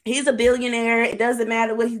 He's a billionaire. It doesn't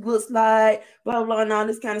matter what he looks like, blah, blah, and all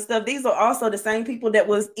this kind of stuff. These are also the same people that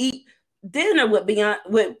was eat dinner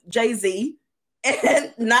with Jay-Z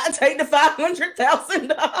and not take the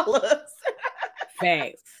 $500,000.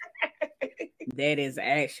 Facts. That is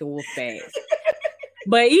actual facts.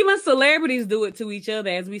 But even celebrities do it to each other.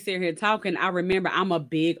 As we sit here talking, I remember I'm a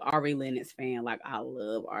big Ari Lennox fan. Like, I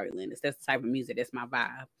love Ari Lennox. That's the type of music. That's my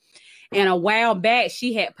vibe. And a while back,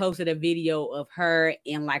 she had posted a video of her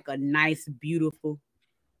in like a nice, beautiful.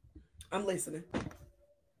 I'm listening.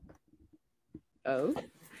 Oh.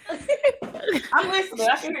 I'm listening.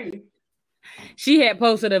 I can hear you. She had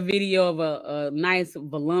posted a video of a nice,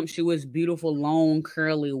 voluptuous, beautiful, long,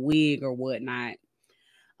 curly wig or whatnot.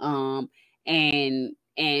 And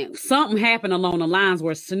something happened along the lines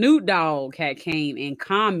where Snoop Dogg had came and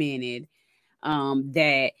commented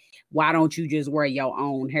that why don't you just wear your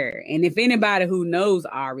own hair? And if anybody who knows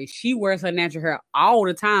Ari, she wears her natural hair all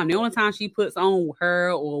the time. The only time she puts on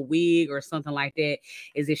her or a wig or something like that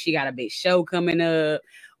is if she got a big show coming up,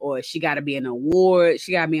 or she got to be an award.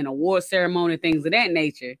 She got to be an award ceremony, things of that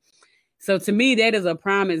nature. So to me, that is a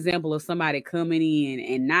prime example of somebody coming in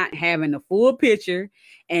and not having the full picture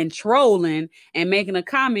and trolling and making a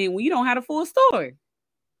comment when you don't have the full story.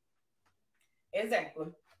 Exactly.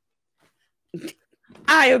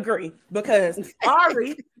 I agree, because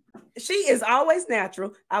Ari, she is always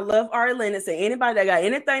natural. I love Ari Lennox, and anybody that got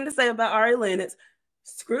anything to say about Ari Lennox,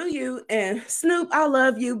 screw you. And Snoop, I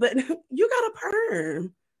love you, but you got a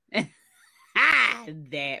perm.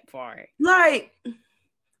 That part. Like,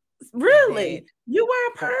 really? You wear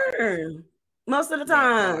a perm most of the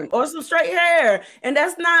time, or some straight hair, and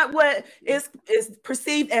that's not what is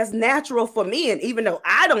perceived as natural for me. And even though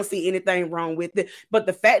I don't see anything wrong with it, but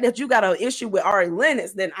the fact that you got an issue with Ari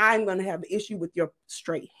Lennox, then I'm going to have an issue with your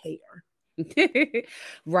straight hair.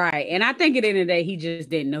 Right. And I think at the end of the day, he just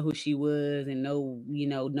didn't know who she was and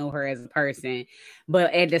know her as a person.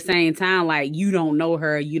 But at the same time, like, you don't know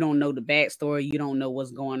her, you don't know the backstory, you don't know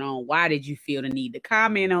what's going on. Why did you feel the need to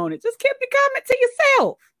comment on it? Just keep the comment to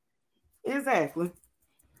yourself. Exactly.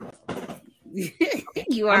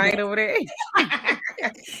 You all right over there?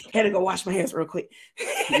 Had to go wash my hands real quick.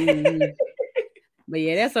 Mm-hmm. But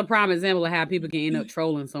yeah, that's a prime example of how people can end up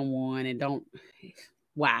trolling someone and don't.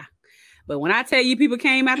 Why? But when I tell you people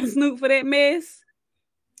came after Snoop for that mess,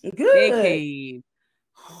 good. They came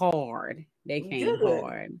hard. They came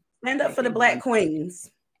hard. Stand up for the Black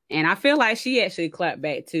queens. And I feel like she actually clapped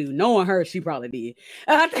back too. Knowing her, she probably did.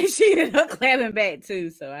 I think she ended up clapping back too.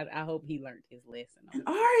 So I hope he learned his lesson. And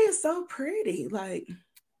Ari is so pretty. Like,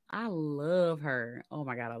 I love her. Oh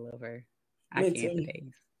my God, I love her. I Me can't too.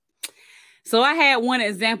 believe. So I had one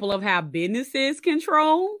example of how businesses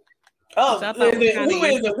control. Oh, who is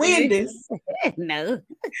it? Wendy's? No.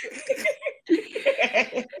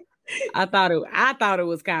 I thought it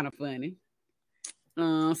was kind of funny.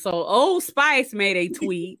 So Old Spice made a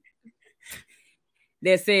tweet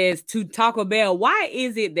that says, to Taco Bell, why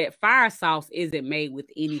is it that fire sauce isn't made with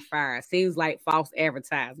any fire? Seems like false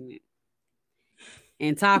advertisement.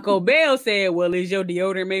 And Taco Bell said, well, is your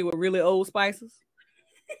deodorant made with really old spices?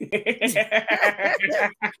 Which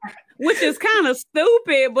is kind of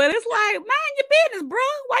stupid, but it's like, mind your business, bro.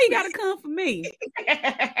 Why you gotta come for me?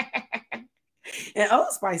 And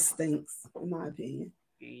Old Spice stinks, in my opinion.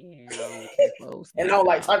 Yeah, I don't care for Old Spice. And I don't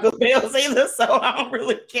like Taco Bells either, so I don't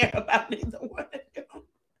really care about either one of them.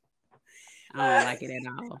 I don't like it at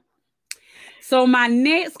all. So my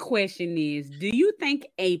next question is, do you think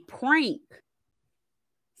a prank,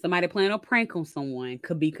 somebody playing a prank on someone,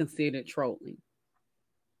 could be considered trolling?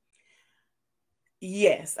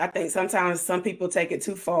 Yes, I think sometimes some people take it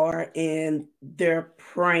too far, and their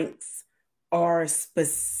pranks are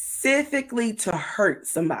specifically to hurt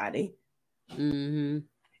somebody. Mm-hmm.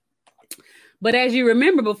 But as you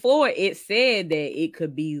remember before, it said that it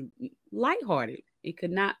could be lighthearted. It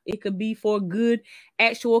could be for good,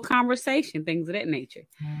 actual conversation, things of that nature.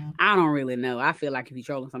 I don't really know. I feel like if you're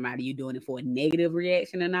trolling somebody, you're doing it for a negative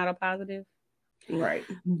reaction and not a positive. Right.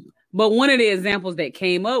 But one of the examples that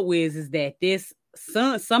came up with is that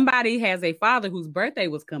somebody has a father whose birthday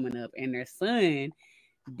was coming up, and their son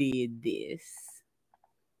did this.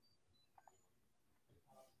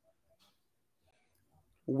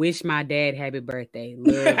 Wish my dad happy birthday.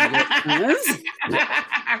 Love I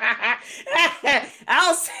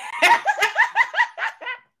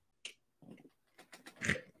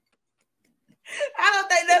don't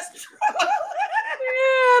think that's true. Yeah,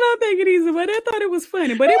 I don't think it is, but I thought it was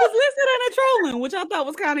funny. But it was listed under trolling, which I thought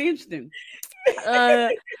was kind of interesting.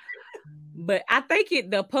 But I think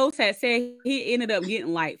the post had said he ended up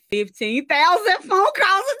getting like 15,000 phone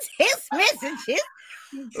calls and text messages.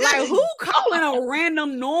 Like, who calling a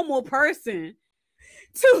random normal person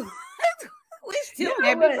to wish him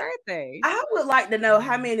happy birthday? I would like to know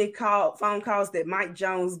how many phone calls that Mike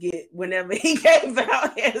Jones get whenever he gave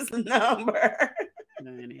out his number.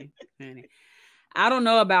 Honey. I don't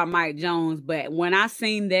know about Mike Jones, but when I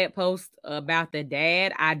seen that post about the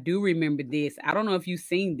dad, I do remember this. I don't know if you've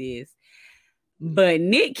seen this, but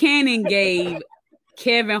Nick Cannon gave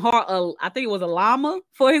Kevin Hart, I think it was a llama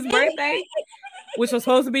for his birthday, which was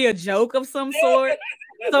supposed to be a joke of some sort.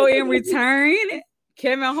 So in return,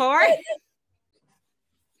 Kevin Hart,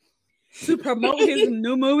 to promote his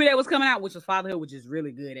new movie that was coming out, which was Fatherhood, which is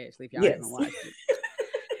really good, actually, if y'all haven't watched it.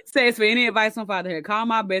 Says, for any advice on fatherhood, call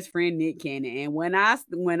my best friend Nick Cannon. And when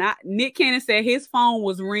Nick Cannon said his phone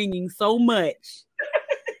was ringing so much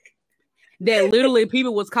that literally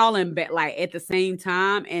people was calling back like at the same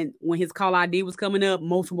time, and when his call ID was coming up,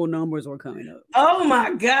 multiple numbers were coming up. Oh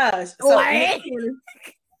my gosh! So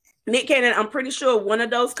Nick Cannon, I'm pretty sure one of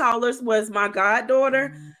those callers was my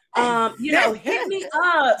goddaughter. Hit me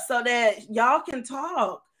up so that y'all can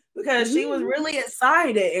talk. Because she was really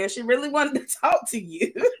excited and she really wanted to talk to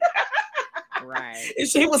you. Right. And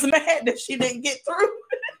she was mad that she didn't get through.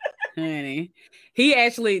 Honey.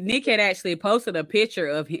 Nick had actually posted a picture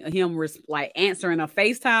of him like answering a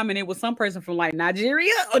FaceTime, and it was some person from like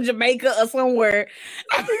Nigeria or Jamaica or somewhere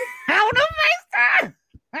on a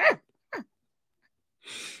FaceTime.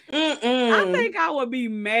 I think I would be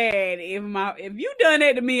mad if you done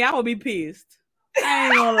that to me. I would be pissed. I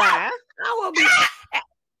ain't gonna lie. I would be.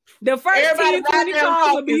 The first 10, 20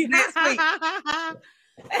 calls will be next week.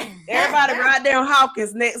 Everybody right there on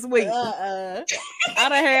Hawkins next week. I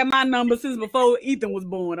done had my number since before Ethan was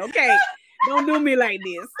born. Okay, don't do me like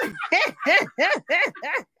this.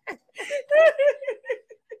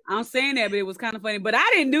 I'm saying that, but it was kind of funny. But I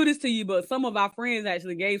didn't do this to you. But some of our friends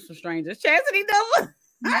actually gave some strangers chastity number.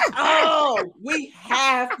 Oh, we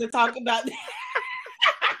have to talk about that.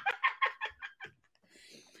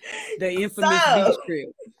 The infamous beach trip.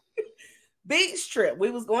 Beach trip. We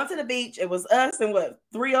was going to the beach. It was us and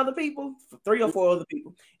 3 or 4 other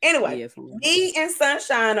people. Anyway, me and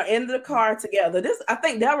Sunshine are in the car together. I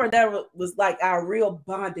think that was like our real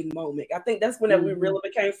bonding moment. I think that's when we really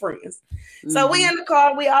became friends. So we in the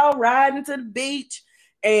car, we all riding to the beach,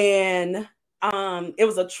 and it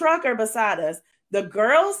was a trucker beside us. The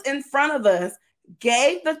girls in front of us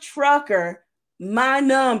gave the trucker my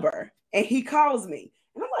number, and he calls me.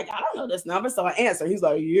 And I'm like, I don't know this number. So I answer. He's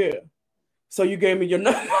like, yeah. So you gave me your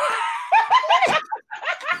number.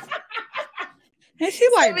 And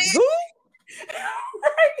she's like, who?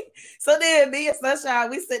 Right. So then me and Sunshine,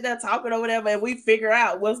 we sit there talking or whatever, and we figure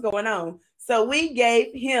out what's going on. So we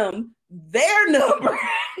gave him their number.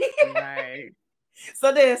 Right.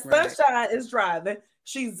 So then Sunshine is driving.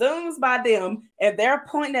 She zooms by them, and they're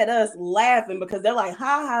pointing at us laughing because they're like,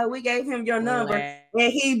 ha, we gave him your number.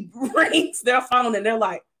 And he rings their phone, and they're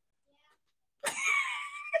like,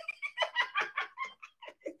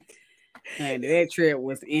 and that trip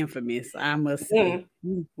was infamous, I must say.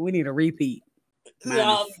 We need a repeat. Some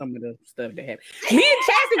of the stuff that happened. Me and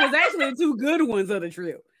Chassie was actually the 2 good ones of the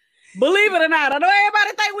trip. Believe it or not, I know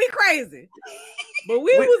everybody think we crazy, but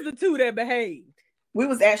we was the 2 that behaved. We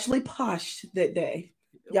was actually posh that day.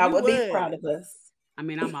 Y'all would be proud of us. I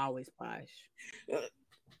mean, I'm always posh.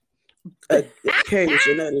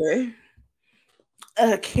 Occasionally.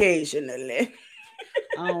 I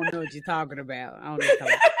don't know what you're talking about.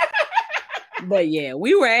 But yeah,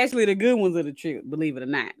 we were actually the good ones of the trip, believe it or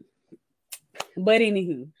not. But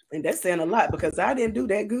anywho. And that's saying a lot because I didn't do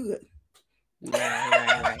that good.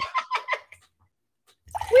 Right.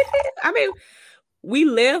 We did. I mean, we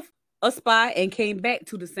left a spot and came back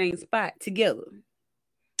to the same spot together.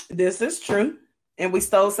 This is true. And we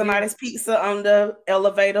stole somebody's pizza on the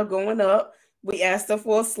elevator going up. We asked her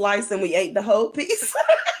for a slice and we ate the whole piece.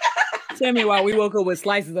 Tell me why we woke up with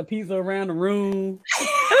slices of pizza around the room.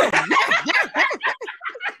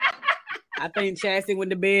 I think Chassie went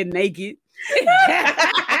to bed naked.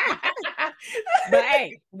 But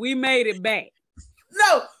hey, we made it back.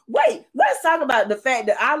 No, wait. Let's talk about the fact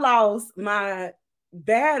that I lost my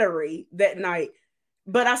battery that night,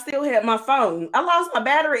 but I still had my phone. I lost my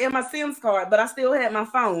battery and my SIM card, but I still had my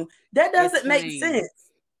phone. That doesn't make sense.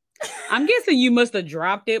 I'm guessing you must have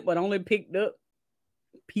dropped it, but only picked up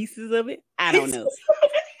pieces of it. I don't know.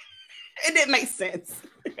 It didn't make sense.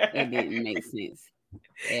 It didn't make sense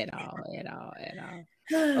at all.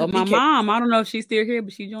 Oh, my mom. I don't know if she's still here,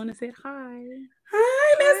 but she joined and said hi.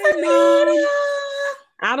 Hi, Miss Anita.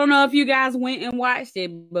 I don't know if you guys went and watched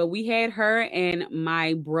it, but we had her and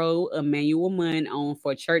my bro Emmanuel Munn on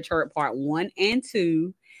for Church Hurt Part 1 and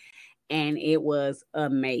 2, and it was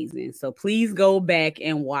amazing. So please go back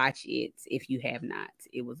and watch it if you have not.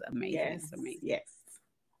 It was amazing. Yes, amazing. Yes.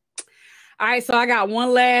 All right, so I got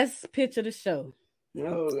one last picture to show.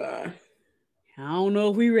 Oh God. I don't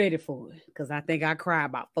know if we ready for it because I think I cried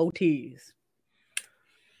about 4 tears.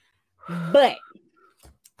 But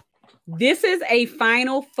this is a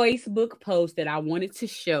final Facebook post that I wanted to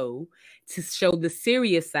show the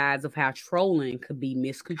serious sides of how trolling could be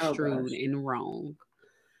misconstrued and wrong.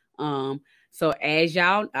 So as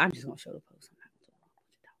y'all, I'm just gonna show the post.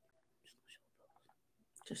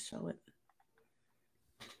 Just show it.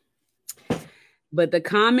 But the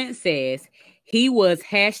comment says he was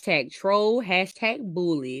 #troll,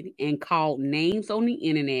 #bullied, and called names on the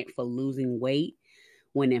internet for losing weight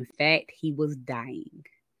when in fact he was dying.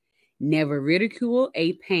 Never ridicule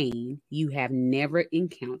a pain you have never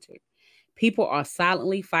encountered. People are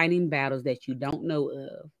silently fighting battles that you don't know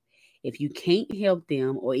of. If you can't help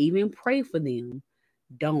them or even pray for them,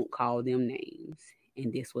 don't call them names.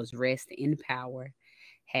 And this was Rest in Power.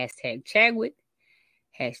 #Chadwick,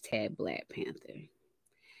 #Black Panther.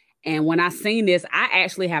 And when I seen this, I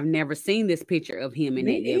actually have never seen this picture of him in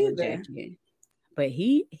that yellow jacket. But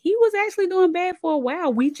he was actually doing bad for a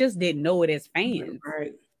while. We just didn't know it as fans.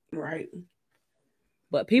 Right.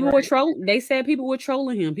 But people were trolling. They said people were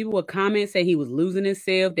trolling him. People would comment, say he was losing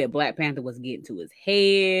himself, that Black Panther was getting to his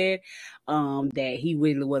head, that he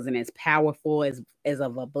really wasn't as powerful as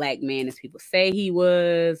of a black man as people say he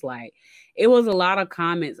was. Like, it was a lot of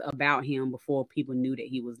comments about him before people knew that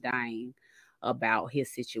he was dying about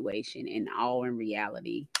his situation. And all in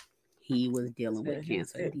reality, he was dealing with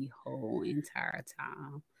cancer the whole entire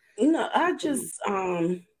time. You know, I just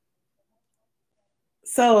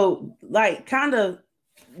so like kind of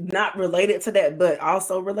not related to that, but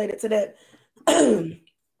also related to that.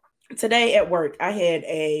 Today at work, I had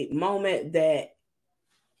a moment that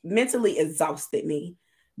mentally exhausted me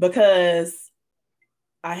because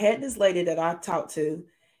I had this lady that I talked to,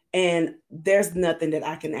 and there's nothing that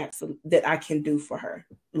I can do for her.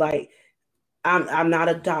 Like, I'm not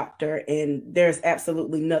a doctor, and there's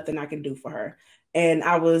absolutely nothing I can do for her. And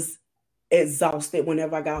I was exhausted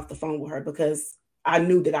whenever I got off the phone with her because I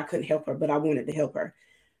knew that I couldn't help her, but I wanted to help her.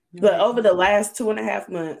 But over the last 2.5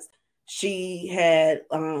 months, she had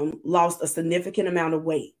lost a significant amount of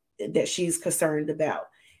weight that she's concerned about.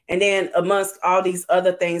 And then amongst all these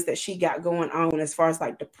other things that she got going on as far as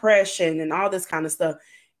like depression and all this kind of stuff.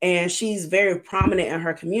 And she's very prominent in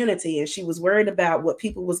her community. And she was worried about what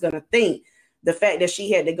people was going to think. The fact that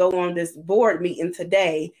she had to go on this board meeting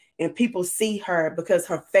today and people see her because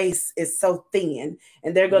her face is so thin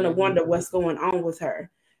and they're going to wonder what's going on with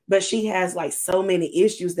her. But she has like so many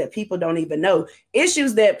issues that people don't even know.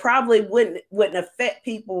 Issues that probably wouldn't affect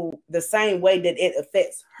people the same way that it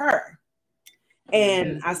affects her.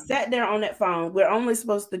 And I sat there on that phone. We're only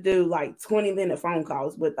supposed to do like 20-minute phone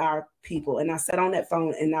calls with our people. And I sat on that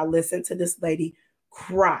phone and I listened to this lady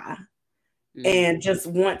cry and just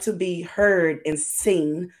want to be heard and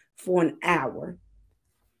seen for an hour.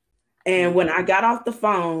 And when I got off the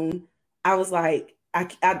phone, I was like,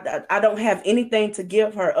 I don't have anything to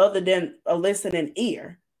give her other than a listening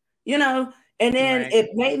ear, you know? And then it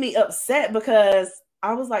made me upset because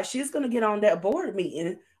I was like, she's going to get on that board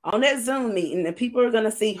meeting, on that Zoom meeting, and people are going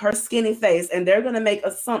to see her skinny face and they're going to make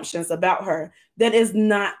assumptions about her that is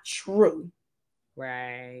not true.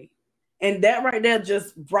 Right. And that right there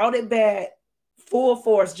just brought it back full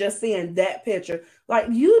force, just seeing that picture. Like,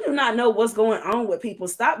 you do not know what's going on with people.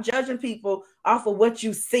 Stop judging people off of what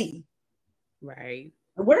you see. Right.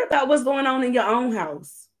 Worry about what's going on in your own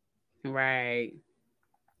house. Right.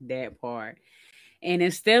 That part. And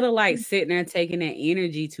instead of like sitting there taking that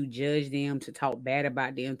energy to judge them, to talk bad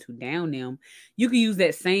about them, to down them, you can use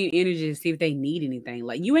that same energy to see if they need anything.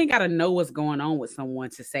 Like, you ain't got to know what's going on with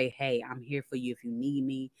someone to say, hey, I'm here for you if you need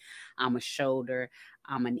me. I'm a shoulder.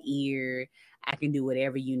 I'm an ear. I can do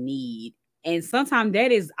whatever you need. And sometimes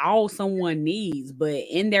that is all someone needs. But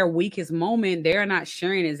in their weakest moment, they're not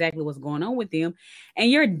sharing exactly what's going on with them.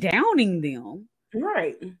 And you're downing them.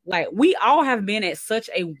 Right. Like, we all have been at such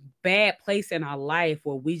a bad place in our life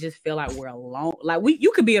where we just feel like we're alone. Like,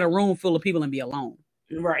 you could be in a room full of people and be alone.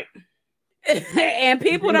 Right. And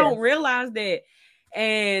people don't realize that.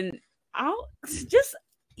 And I'll just,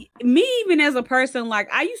 me, even as a person, like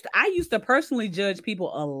I used to personally judge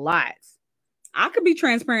people a lot. I could be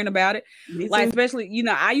transparent about it. Like, especially, you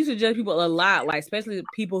know, I used to judge people a lot, like, especially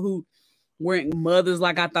people who weren't mothers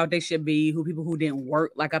like I thought they should be, people who didn't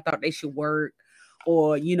work like I thought they should work,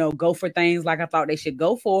 or, you know, go for things like I thought they should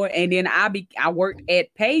go for. And then I worked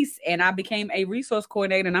at Pace and I became a resource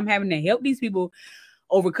coordinator, and I'm having to help these people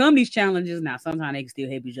overcome these challenges. Now, sometimes they can still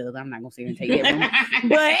help each other. I'm not going to sit here and take that from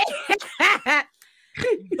them.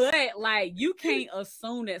 But like, you can't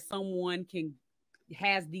assume that someone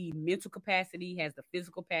has the mental capacity, has the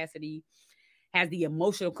physical capacity, has the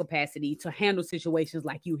emotional capacity to handle situations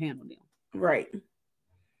like you handle them. Right.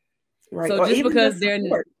 So just because they're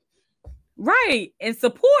Right. And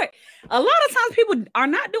support. A lot of times people are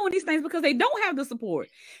not doing these things because they don't have the support.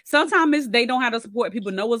 Sometimes they don't have the support.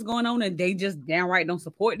 People know what's going on and they just downright don't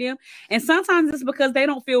support them. And sometimes it's because they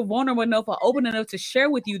don't feel vulnerable enough or open enough to share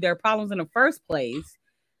with you their problems in the first place.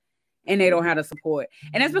 And they don't have the support.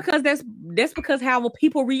 And that's because how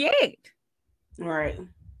people react. Right.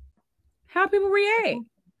 How people react.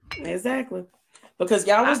 Exactly. Because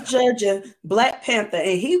y'all was judging Black Panther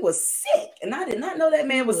and he was sick. And I did not know that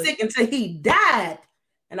man was sick until he died.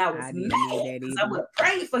 And I was mad because I would have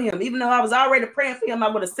prayed for him. Even though I was already praying for him, I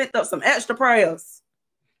would have sent up some extra prayers.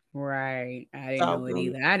 Right. I didn't know it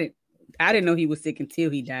either. I didn't know he was sick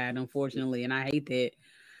until he died, unfortunately. And I hate that.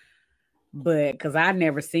 But because I've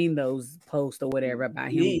never seen those posts or whatever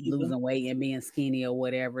about him losing weight and being skinny or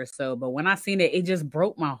whatever. So, but when I seen it, it just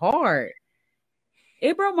broke my heart.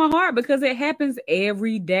 It broke my heart because it happens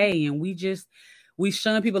every day, and we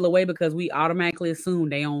shun people away because we automatically assume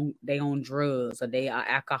they on drugs or they are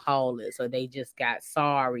alcoholics or they just got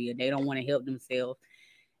sorry or they don't want to help themselves.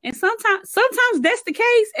 And sometimes that's the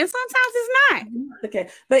case, and sometimes it's not. Okay,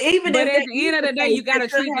 but at the end of the day, you got to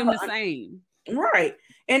treat them the same, right?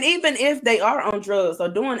 And even if they are on drugs or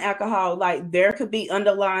doing alcohol, like there could be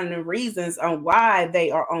underlying reasons on why they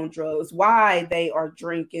are on drugs, why they are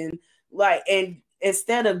drinking, like and.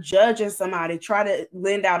 Instead of judging somebody, try to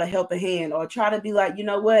lend out a helping hand or try to be like, you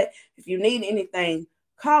know what, if you need anything,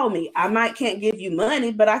 call me. I can't give you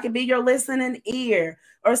money, but I can be your listening ear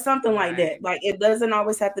or something like that. Like it doesn't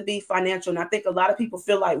always have to be financial. And I think a lot of people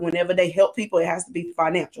feel like whenever they help people, it has to be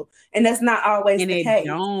financial. And that's not always the case.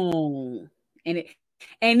 Don't. And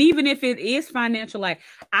even if it is financial, like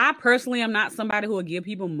I personally am not somebody who will give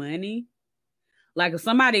people money. Like if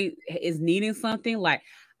somebody is needing something, like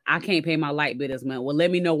I can't pay my light bill this month. Well, let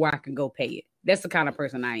me know where I can go pay it. That's the kind of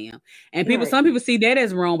person I am. And some people see that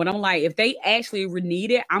as wrong, but I'm like, if they actually need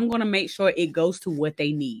it, I'm going to make sure it goes to what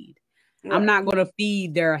they need. Right. I'm not going to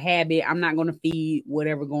feed their habit. I'm not going to feed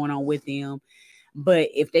whatever going on with them. But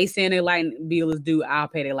if they say their light bill is due, I'll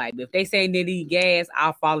pay their light bill. If they say they need gas,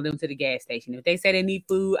 I'll follow them to the gas station. If they say they need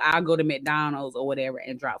food, I'll go to McDonald's or whatever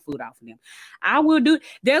and drop food off for them. I will do.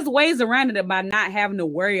 There's ways around it by not having to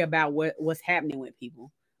worry about what's happening with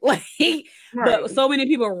people. Like, but so many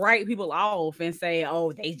people write people off and say,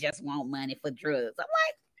 "Oh, they just want money for drugs." I'm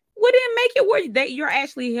like, well, then make it work. That you're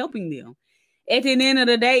actually helping them. At the end of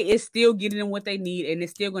the day, it's still getting them what they need, and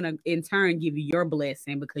it's still going to, in turn, give you your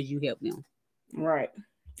blessing because you help them. Right.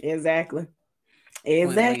 Exactly.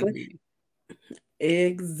 As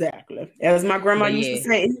my grandma used to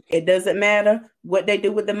say, it doesn't matter what they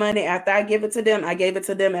do with the money. After I give it to them, I gave it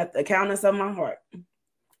to them at the kindness of my heart.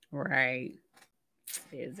 Right.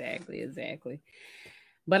 Exactly.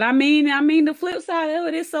 But I mean, the flip side of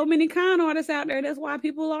it, there's so many con artists out there. That's why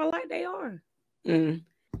people are like they are. Mm.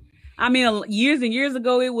 I mean, years and years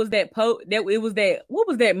ago, it was what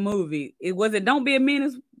was that movie? It wasn't Don't Be a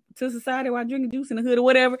Menace to Society while drinking juice in the hood or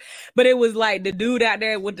whatever. But it was like the dude out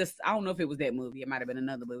there with I don't know if it was that movie. It might have been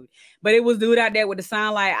another movie. But it was dude out there with the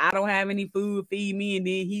sign like, I don't have any food, feed me. And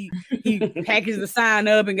then he packaged the sign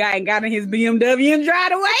up and got in his BMW and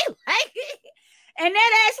drive away. And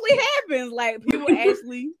that actually happens. Like people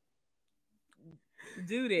actually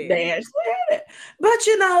do that. They actually had it. But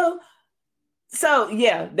so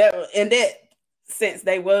yeah, that in that sense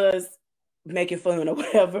they was making fun or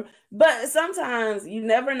whatever. But sometimes you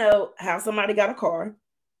never know how somebody got a car.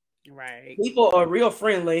 Right. People are real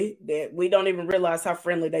friendly that we don't even realize how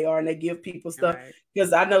friendly they are, and they give people stuff.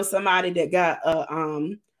 Because I know somebody that got I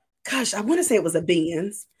want to say it was a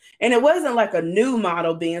Benz, and it wasn't like a new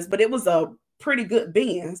model Benz, but it was a pretty good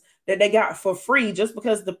Benz that they got for free just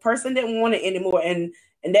because the person didn't want it anymore, and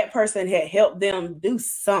that person had helped them do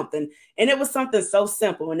something, and it was something so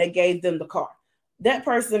simple, and they gave them the car. That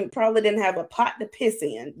person probably didn't have a pot to piss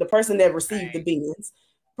in. The person that received the Benz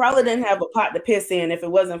probably didn't have a pot to piss in if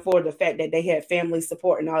it wasn't for the fact that they had family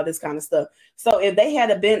support and all this kind of stuff. So if they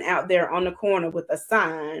had been out there on the corner with a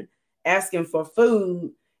sign asking for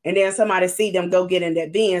food, and then somebody see them go get in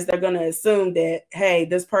that Benz, they're going to assume that, hey,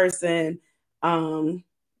 this person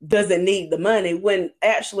doesn't need the money, when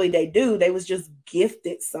actually they do. They was just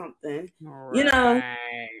gifted something,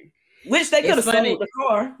 which they could have sold the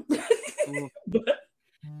car.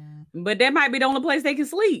 but that might be the only place they can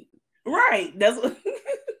sleep. Right. That's what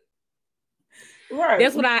right.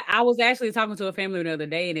 That's what I was actually talking to a family the other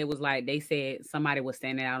day, and it was like they said somebody was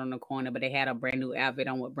standing out on the corner, but they had a brand new outfit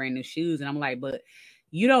on with brand new shoes. And I'm like, but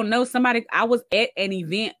you don't know somebody. I was at an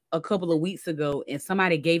event a couple of weeks ago, and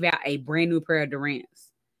somebody gave out a brand new pair of Durants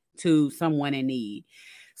to someone in need.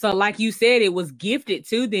 So like you said, it was gifted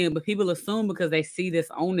to them, but people assume because they see this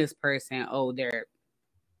on this person,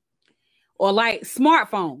 Or like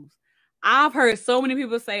smartphones. I've heard so many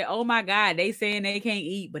people say, "Oh my God, they saying they can't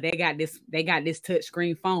eat, but they got this touch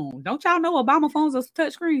screen phone." Don't y'all know Obama phones are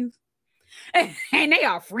touch screens? And they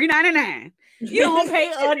are $3.99. You don't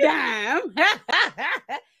pay a dime.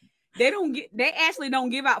 They actually don't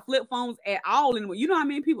give out flip phones at all anymore. You know how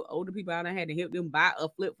many older people out there had to help them buy a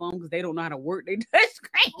flip phone because they don't know how to work their touch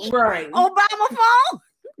screen. Right. Obama phone.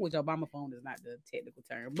 Which Obama phone is not the technical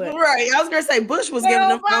term, but right. I was gonna say Bush was giving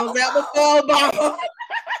them phones out before Obama.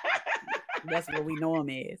 That's what we know him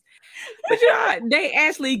as. But you know, they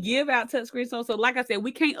actually give out touchscreen. So like I said,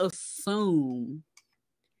 we can't assume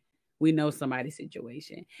we know somebody's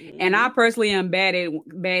situation. Mm-hmm. And I personally am bad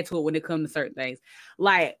to it when it comes to certain things.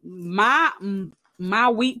 Like my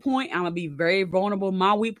weak point, I'm gonna be very vulnerable.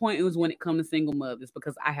 My weak point is when it comes to single mothers,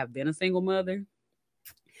 because I have been a single mother.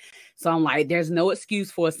 So I'm like, there's no excuse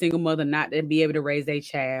for a single mother not to be able to raise their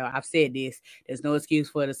child. I've said this. There's no excuse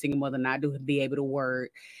for the single mother not to be able to work.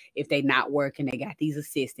 If they not working, they got these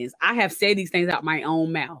assistants. I have said these things out my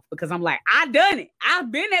own mouth because I'm like, I done it.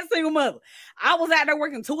 I've been that single mother. I was out there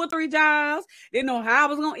working 2 or 3 jobs. Didn't know how I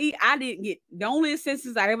was going to eat. I didn't get, the only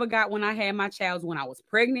assistance I ever got when I had my child was when I was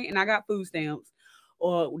pregnant and I got food stamps,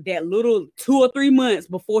 or that little 2 or 3 months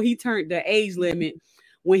before he turned the age limit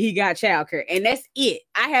when he got childcare. And that's it.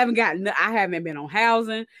 I haven't been on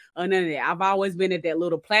housing or none of that. I've always been at that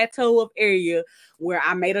little plateau of area where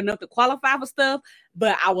I made enough to qualify for stuff,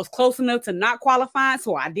 but I was close enough to not qualify,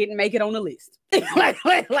 so I didn't make it on the list. like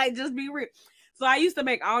just be real. So I used to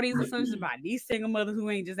make all these assumptions about these single mothers who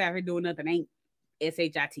ain't just out here doing nothing, ain't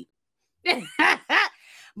SHIT.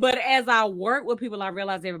 But as I work with people, I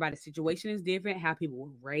realize everybody's situation is different. How people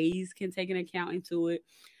were raised can take an account into it.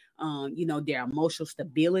 Their emotional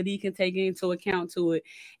stability can take into account to it.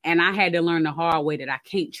 And I had to learn the hard way that I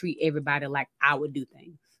can't treat everybody like I would do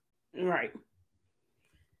things. Right.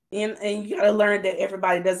 And you got to learn that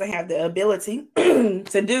everybody doesn't have the ability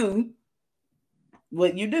to do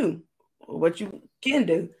what you do, or what you can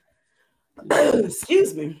do.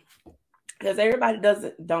 Excuse me. Because everybody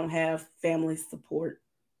don't have family support.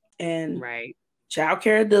 And right.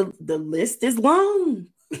 Childcare, the list is long.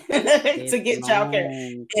 To get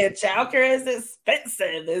childcare, and childcare is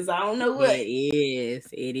expensive as I don't know what.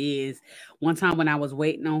 It is. One time when I was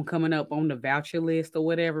waiting on coming up on the voucher list or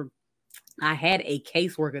whatever, I had a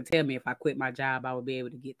caseworker tell me if I quit my job, I would be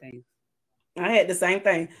able to get things. I had the same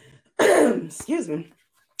thing. Excuse me.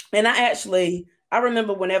 And I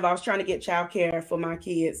remember whenever I was trying to get childcare for my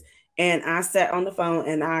kids, and I sat on the phone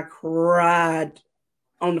and I cried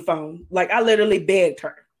on the phone. Like I literally begged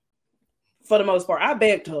her. For the most part, I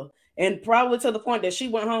begged her, and probably to the point that she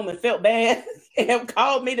went home and felt bad and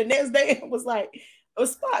called me the next day and was like, a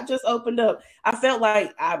spot just opened up. I felt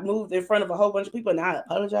like I moved in front of a whole bunch of people, and I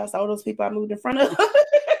apologize to all those people I moved in front of.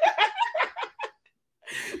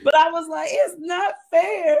 But I was like, it's not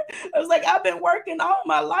fair. I was like, I've been working all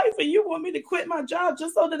my life, and you want me to quit my job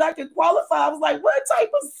just so that I can qualify? I was like, what type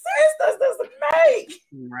of sense does this make?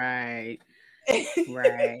 Right.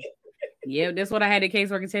 Yeah, that's what I had the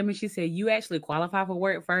caseworker tell me. She said, you actually qualify for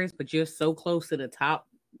Work First, but you're so close to the top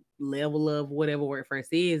level of whatever Work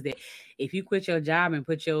First is that if you quit your job and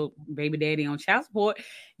put your baby daddy on child support,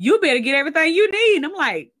 you better get everything you need. And I'm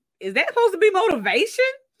like, is that supposed to be motivation?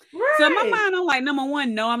 Right. So in my mind, I'm like, number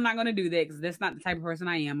one, no, I'm not going to do that because that's not the type of person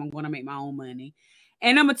I am. I'm going to make my own money.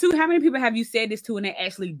 And number two, how many people have you said this to and they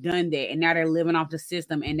actually done that? And now they're living off the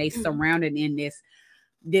system and they surrounded in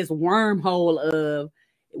this wormhole of,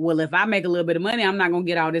 well, if I make a little bit of money, I'm not going to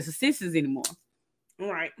get all this assistance anymore.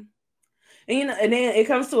 Right. And then it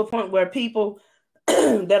comes to a point where people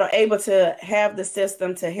that are able to have the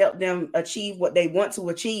system to help them achieve what they want to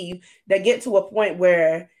achieve, they get to a point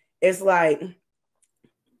where it's like,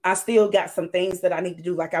 I still got some things that I need to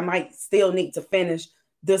do. Like I might still need to finish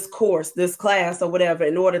this course, this class or whatever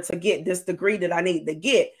in order to get this degree that I need to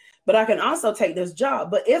get. But I can also take this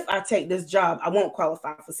job. But if I take this job, I won't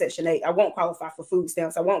qualify for Section 8. I won't qualify for food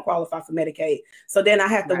stamps. I won't qualify for Medicaid. So then I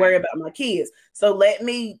have to worry about my kids. So let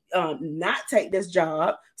me not take this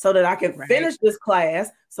job so that I can finish this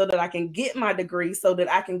class, so that I can get my degree, so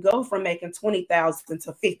that I can go from making $20,000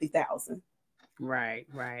 to $50,000.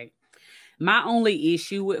 Right. My only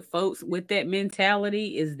issue with folks with that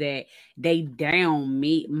mentality is that they down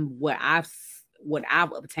me what I've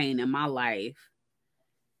obtained in my life,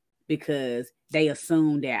 because they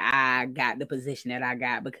assume that I got the position that I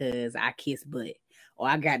got because I kiss butt, or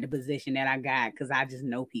I got the position that I got because I just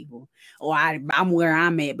know people, or I'm where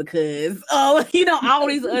I'm at because, all these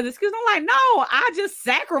other excuses. I'm like, no, I just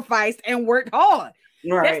sacrificed and worked hard.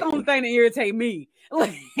 Right. That's the only thing that irritates me.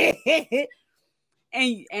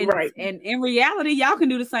 And in reality, y'all can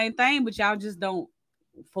do the same thing, but y'all just don't,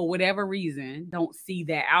 for whatever reason, don't see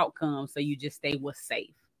that outcome. So you just stay what's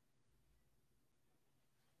safe.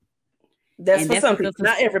 That's for some people,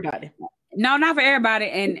 not everybody. No, not for everybody.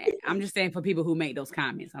 And I'm just saying for people who make those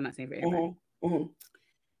comments. I'm not saying for everybody.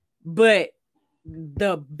 But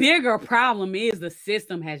the bigger problem is the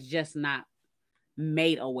system has just not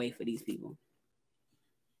made a way for these people.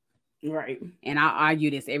 Right. And I argue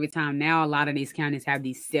this every time. Now a lot of these counties have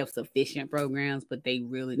these self-sufficient programs, but they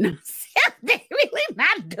really not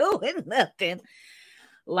doing nothing.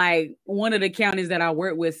 Like one of the counties that I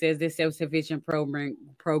work with says this self-sufficient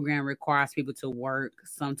program requires people to work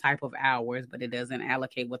some type of hours, but it doesn't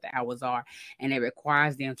allocate what the hours are, and it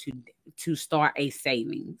requires them to start a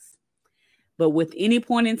savings. But with any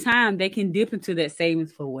point in time, they can dip into that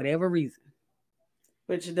savings for whatever reason.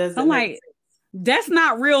 Which doesn't. I'm like, that's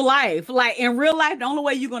not real life. Like in real life, the only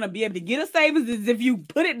way you're gonna be able to get a savings is if you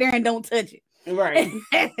put it there and don't touch it. Right.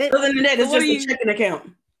 Other than that, it's just a checking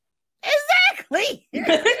account. Exactly.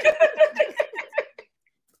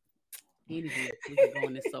 We can go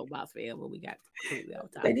on this soapbox forever. We got completely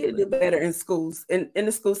off topic. They need to do better in schools. In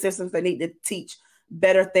the school systems, they need to teach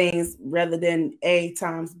better things rather than A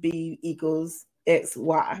times B equals X,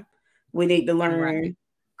 Y. We need to learn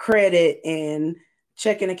credit and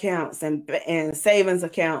checking accounts and savings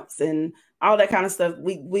accounts and all that kind of stuff.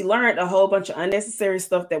 We learned a whole bunch of unnecessary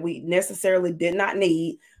stuff that we necessarily did not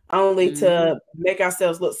need, only to make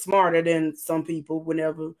ourselves look smarter than some people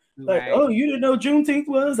whenever. Like, oh, you didn't know Juneteenth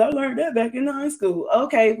was? I learned that back in high school.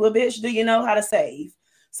 Okay, well, bitch, do you know how to save?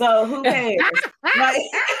 So who cares? Like,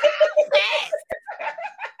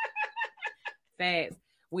 facts.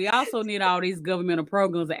 We also need all these governmental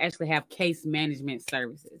programs that actually have case management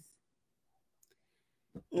services.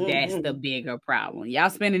 That's the bigger problem. Y'all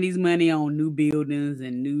spending these money on new buildings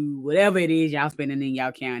and new whatever it is y'all spending in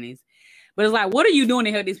y'all counties. But it's like, what are you doing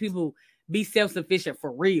to help these people be self-sufficient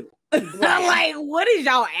for real? Like, what is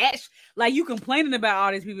y'all like? You complaining about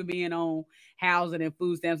all these people being on housing and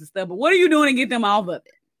food stamps and stuff, but what are you doing to get them off of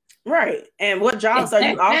it? Right. And what jobs are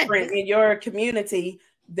you offering in your community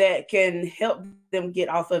that can help them get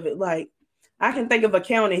off of it? Like, I can think of a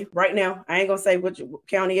county right now. I ain't gonna say which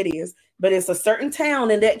county it is, but it's a certain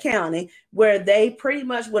town in that county where they pretty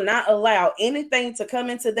much will not allow anything to come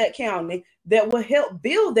into that county that will help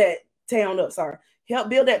build that town up. Help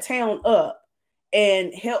build that town up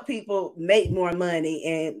and help people make more money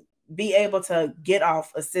and be able to get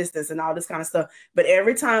off assistance and all this kind of stuff. But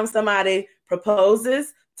every time somebody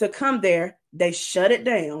proposes to come there, they shut it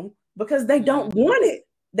down because they don't want it.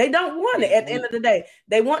 They don't want it at the end of the day.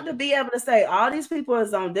 They want to be able to say, all these people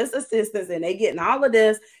is on this assistance and they getting all of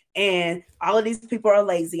this, and all of these people are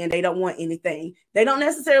lazy and they don't want anything. They don't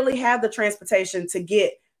necessarily have the transportation to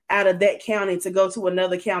get out of that county to go to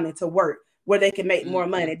another county to work where they can make more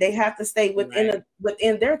money. They have to stay within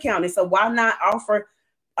their county. So why not offer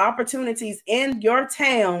opportunities in your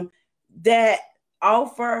town that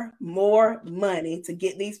offer more money to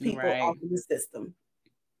get these people off of the system?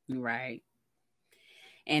 Right.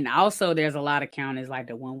 And also there's a lot of counties like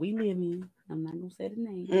the one we live in, I'm not gonna say the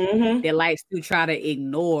name, that likes to try to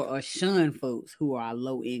ignore or shun folks who are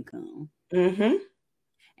low income.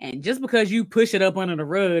 And just because you push it up under the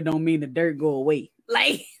rug don't mean the dirt go away.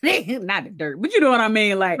 Like, not the dirt, but you know what I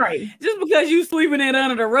mean? Like, just because you sweeping it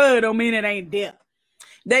under the rug don't mean it ain't there.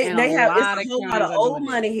 They have a whole lot of old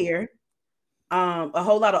money here, a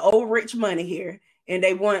whole lot of old rich money here, and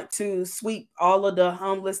they want to sweep all of the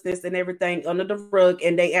homelessness and everything under the rug,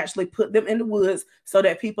 and they actually put them in the woods so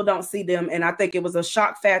that people don't see them. And I think it was a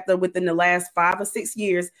shock factor within the last 5 or 6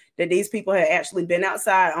 years that these people had actually been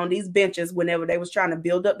outside on these benches whenever they was trying to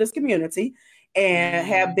build up this community and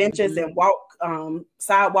have benches and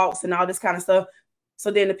sidewalks and all this kind of stuff. So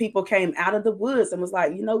then the people came out of the woods and was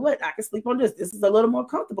like, you know what? I can sleep on this. This is a little more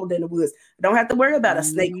comfortable than the woods. I don't have to worry about a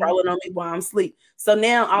snake crawling on me while I'm asleep. So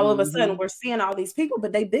now all of a sudden we're seeing all these people,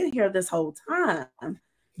 but they've been here this whole time.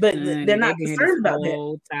 But they're not concerned about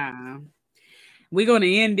that. We're going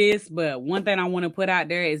to end this, but one thing I want to put out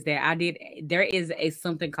there is that there is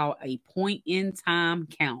something called a point in time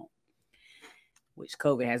count, which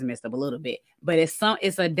COVID has messed up a little bit, but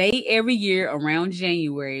it's a day every year around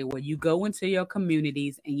January where you go into your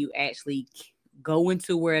communities and you actually go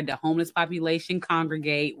into where the homeless population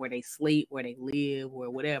congregate, where they sleep, where they live,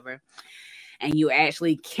 or whatever. And you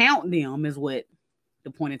actually count them, is what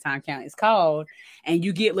the point in time count is called. And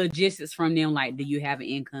you get logistics from them. Like, do you have an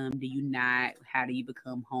income? Do you not? How do you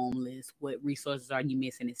become homeless? What resources are you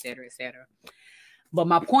missing? Et cetera, et cetera. But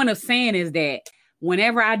my point of saying is that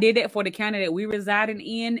whenever I did that for the county that we resided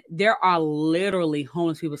in, there are literally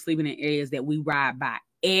homeless people sleeping in areas that we ride by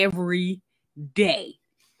every day.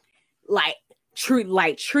 Like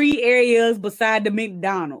tree areas beside the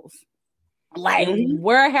McDonald's. Like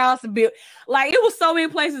warehouse built. Like it was so many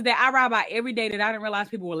places that I ride by every day that I didn't realize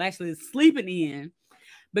people were actually sleeping in,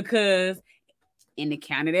 because in the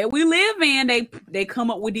county that we live in, they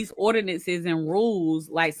come up with these ordinances and rules,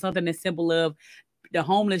 like something as simple of the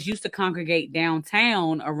homeless used to congregate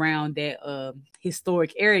downtown around that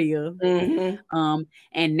historic area.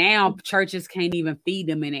 And now churches can't even feed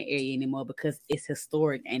them in that area anymore because it's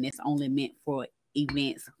historic and it's only meant for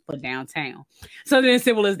events for downtown. Something as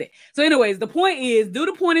simple as that. So anyways, the point is, do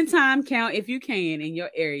the point in time count if you can in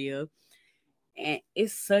your area. And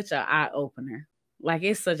it's such an eye-opener. Like,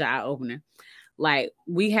 it's such an eye-opener. Like,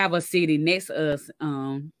 we have a city next to us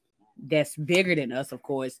that's bigger than us, of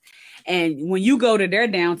course. And when you go to their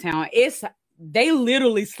downtown, they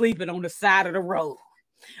literally sleeping on the side of the road.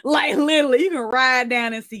 Like, literally, you can ride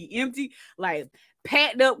down and see empty, like,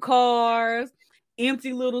 packed up cars,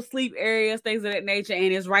 empty little sleep areas, things of that nature,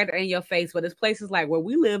 and it's right there in your face. But it's places like where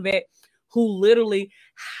we live at who literally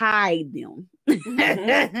hide them.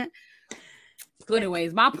 So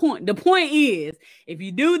anyways, the point is, if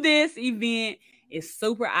you do this event, it's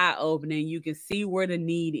super eye-opening. You can see where the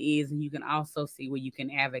need is, and you can also see where you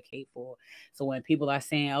can advocate for. So when people are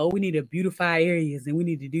saying, oh, we need to beautify areas and we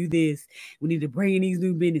need to do this, we need to bring in these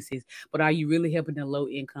new businesses, but are you really helping the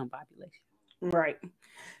low-income population? Right.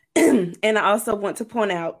 And I also want to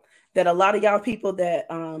point out that a lot of y'all people that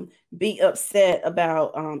be upset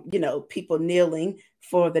about, people kneeling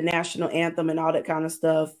for the national anthem and all that kind of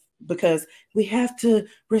stuff, because we have to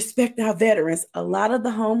respect our veterans. A lot of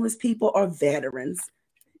the homeless people are veterans.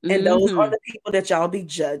 And those are the people that y'all be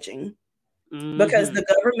judging. Because the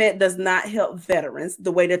government does not help veterans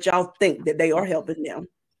the way that y'all think that they are helping them.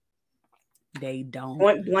 They don't.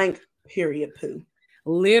 Point blank, period, poo.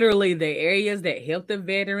 Literally, the areas that help the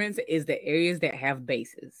veterans is the areas that have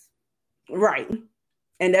bases. Right.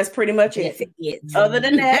 And that's pretty much it. Other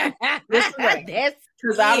than that, that's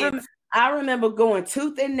because I remember going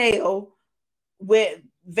tooth and nail with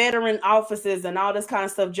veteran offices and all this kind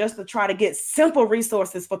of stuff just to try to get simple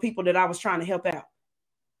resources for people that I was trying to help out.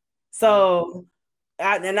 So,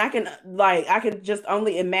 I can just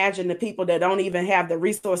only imagine the people that don't even have the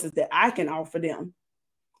resources that I can offer them,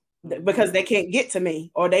 because they can't get to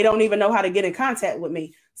me or they don't even know how to get in contact with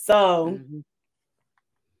me. So,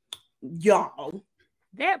 y'all.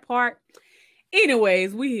 That part.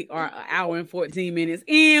 Anyways, we are an hour and 14 minutes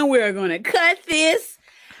in. We're going to cut this,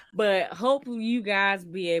 but hopefully you guys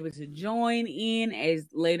be able to join in as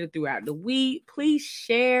later throughout the week. Please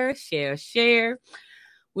share.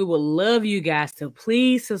 We would love you guys to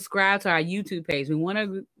please subscribe to our YouTube page. We want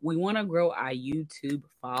to grow our YouTube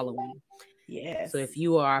following. Yes. So if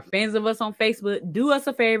you are fans of us on Facebook, do us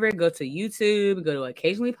a favor, go to YouTube, go to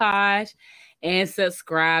Occasionally Posh, and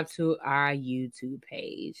subscribe to our YouTube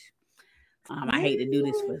page. I hate to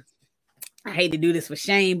do this for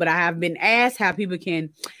shame, but I have been asked how people can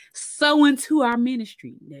sow into our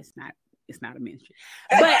ministry. It's not a ministry,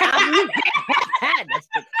 but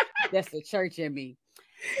that's the church in me.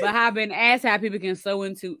 But I've been asked how people can sow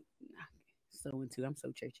into. I'm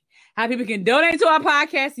so churchy. How people can donate to our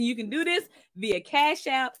podcast, and you can do this via Cash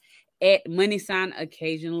App at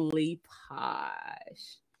 #Occasionally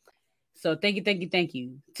Posh. So thank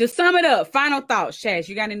you. To sum it up, final thoughts, Shash.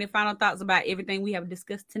 You got any final thoughts about everything we have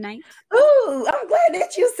discussed tonight? Ooh, I'm glad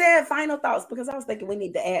that you said final thoughts, because I was thinking we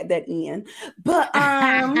need to add that in. But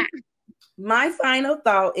my final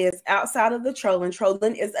thought is, outside of the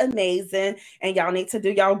trolling is amazing, and y'all need to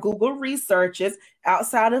do y'all Google researches.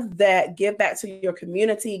 Outside of that, give back to your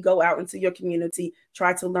community, go out into your community,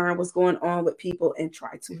 try to learn what's going on with people, and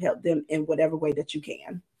try to help them in whatever way that you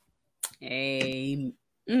can. Amen.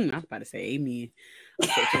 I was about to say amen.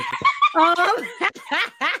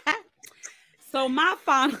 So my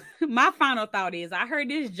final thought is, I heard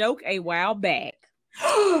this joke a while back.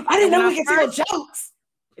 I didn't know we could tell jokes.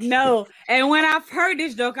 No, and when I've heard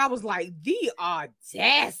this joke, I was like, the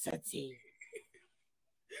audacity.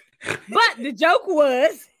 But the joke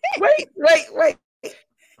was, wait.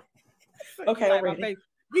 Okay, I'm ready.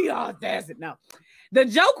 The audacity. No, the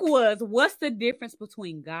joke was, what's the difference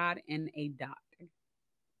between God and a doctor?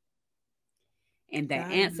 And the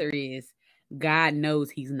answer is, God knows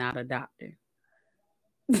he's not a doctor.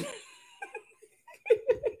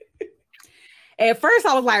 At first,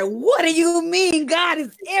 I was like, what do you mean? God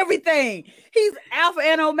is everything. He's Alpha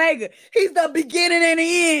and Omega. He's the beginning and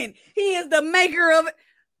the end. He is the maker of it.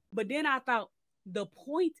 But then I thought, the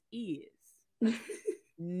point is,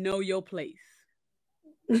 know your place.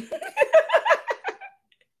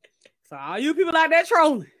 So all you people out there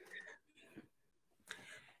trolling,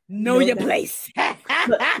 know your place.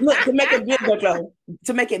 Look, to make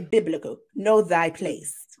it biblical, know thy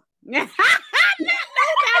place. Know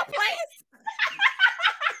thy place.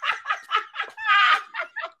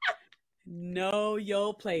 Know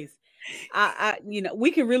your place.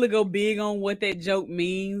 We can really go big on what that joke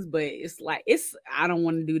means, but I don't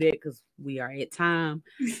want to do that because we are at time.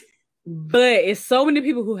 But it's so many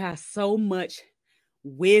people who have so much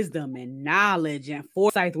wisdom and knowledge and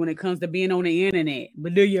foresight when it comes to being on the internet.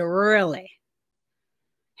 But do you really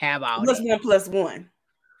have all that? What's 1 + 1?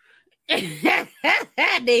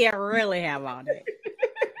 Do you really have all that?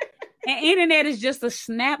 And internet is just a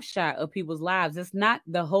snapshot of people's lives. It's not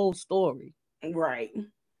the whole story. Right.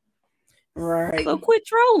 So quit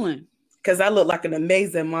trolling. Because I look like an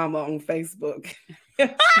amazing mama on Facebook.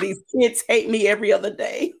 These kids hate me every other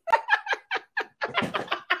day.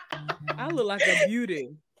 I look like a beauty.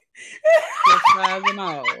 Just 5 and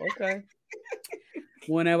all. Okay.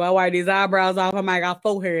 Whenever I wipe these eyebrows off, I might got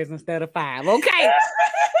 4 hairs instead of 5. Okay.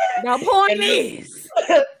 The point is,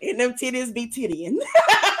 and them titties be tittying.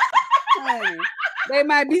 They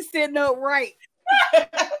might be sitting up right.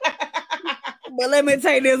 But let me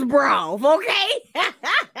take this bra off, okay?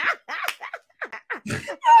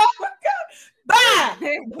 Oh my God. Bye.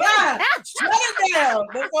 Shut it down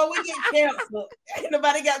before we get canceled. Ain't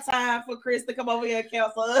nobody got time for Chris to come over here and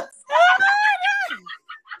cancel us.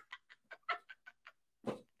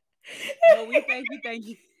 No, we thank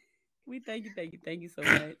you. We thank you so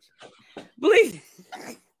much.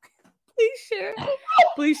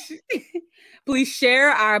 Please share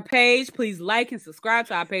our page. Please like and subscribe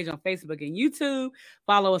to our page on Facebook and YouTube.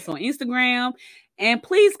 Follow us on Instagram. And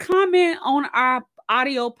please comment on our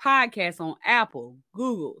audio podcast on Apple,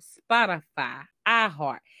 Google, Spotify,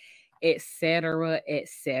 iHeart,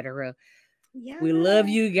 etc. Yeah. We love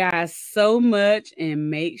you guys so much, and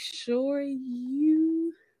make sure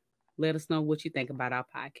you let us know what you think about our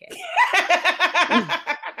podcast. I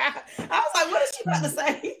was like, what is she about to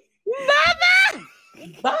say? Bye-bye.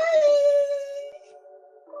 Bye.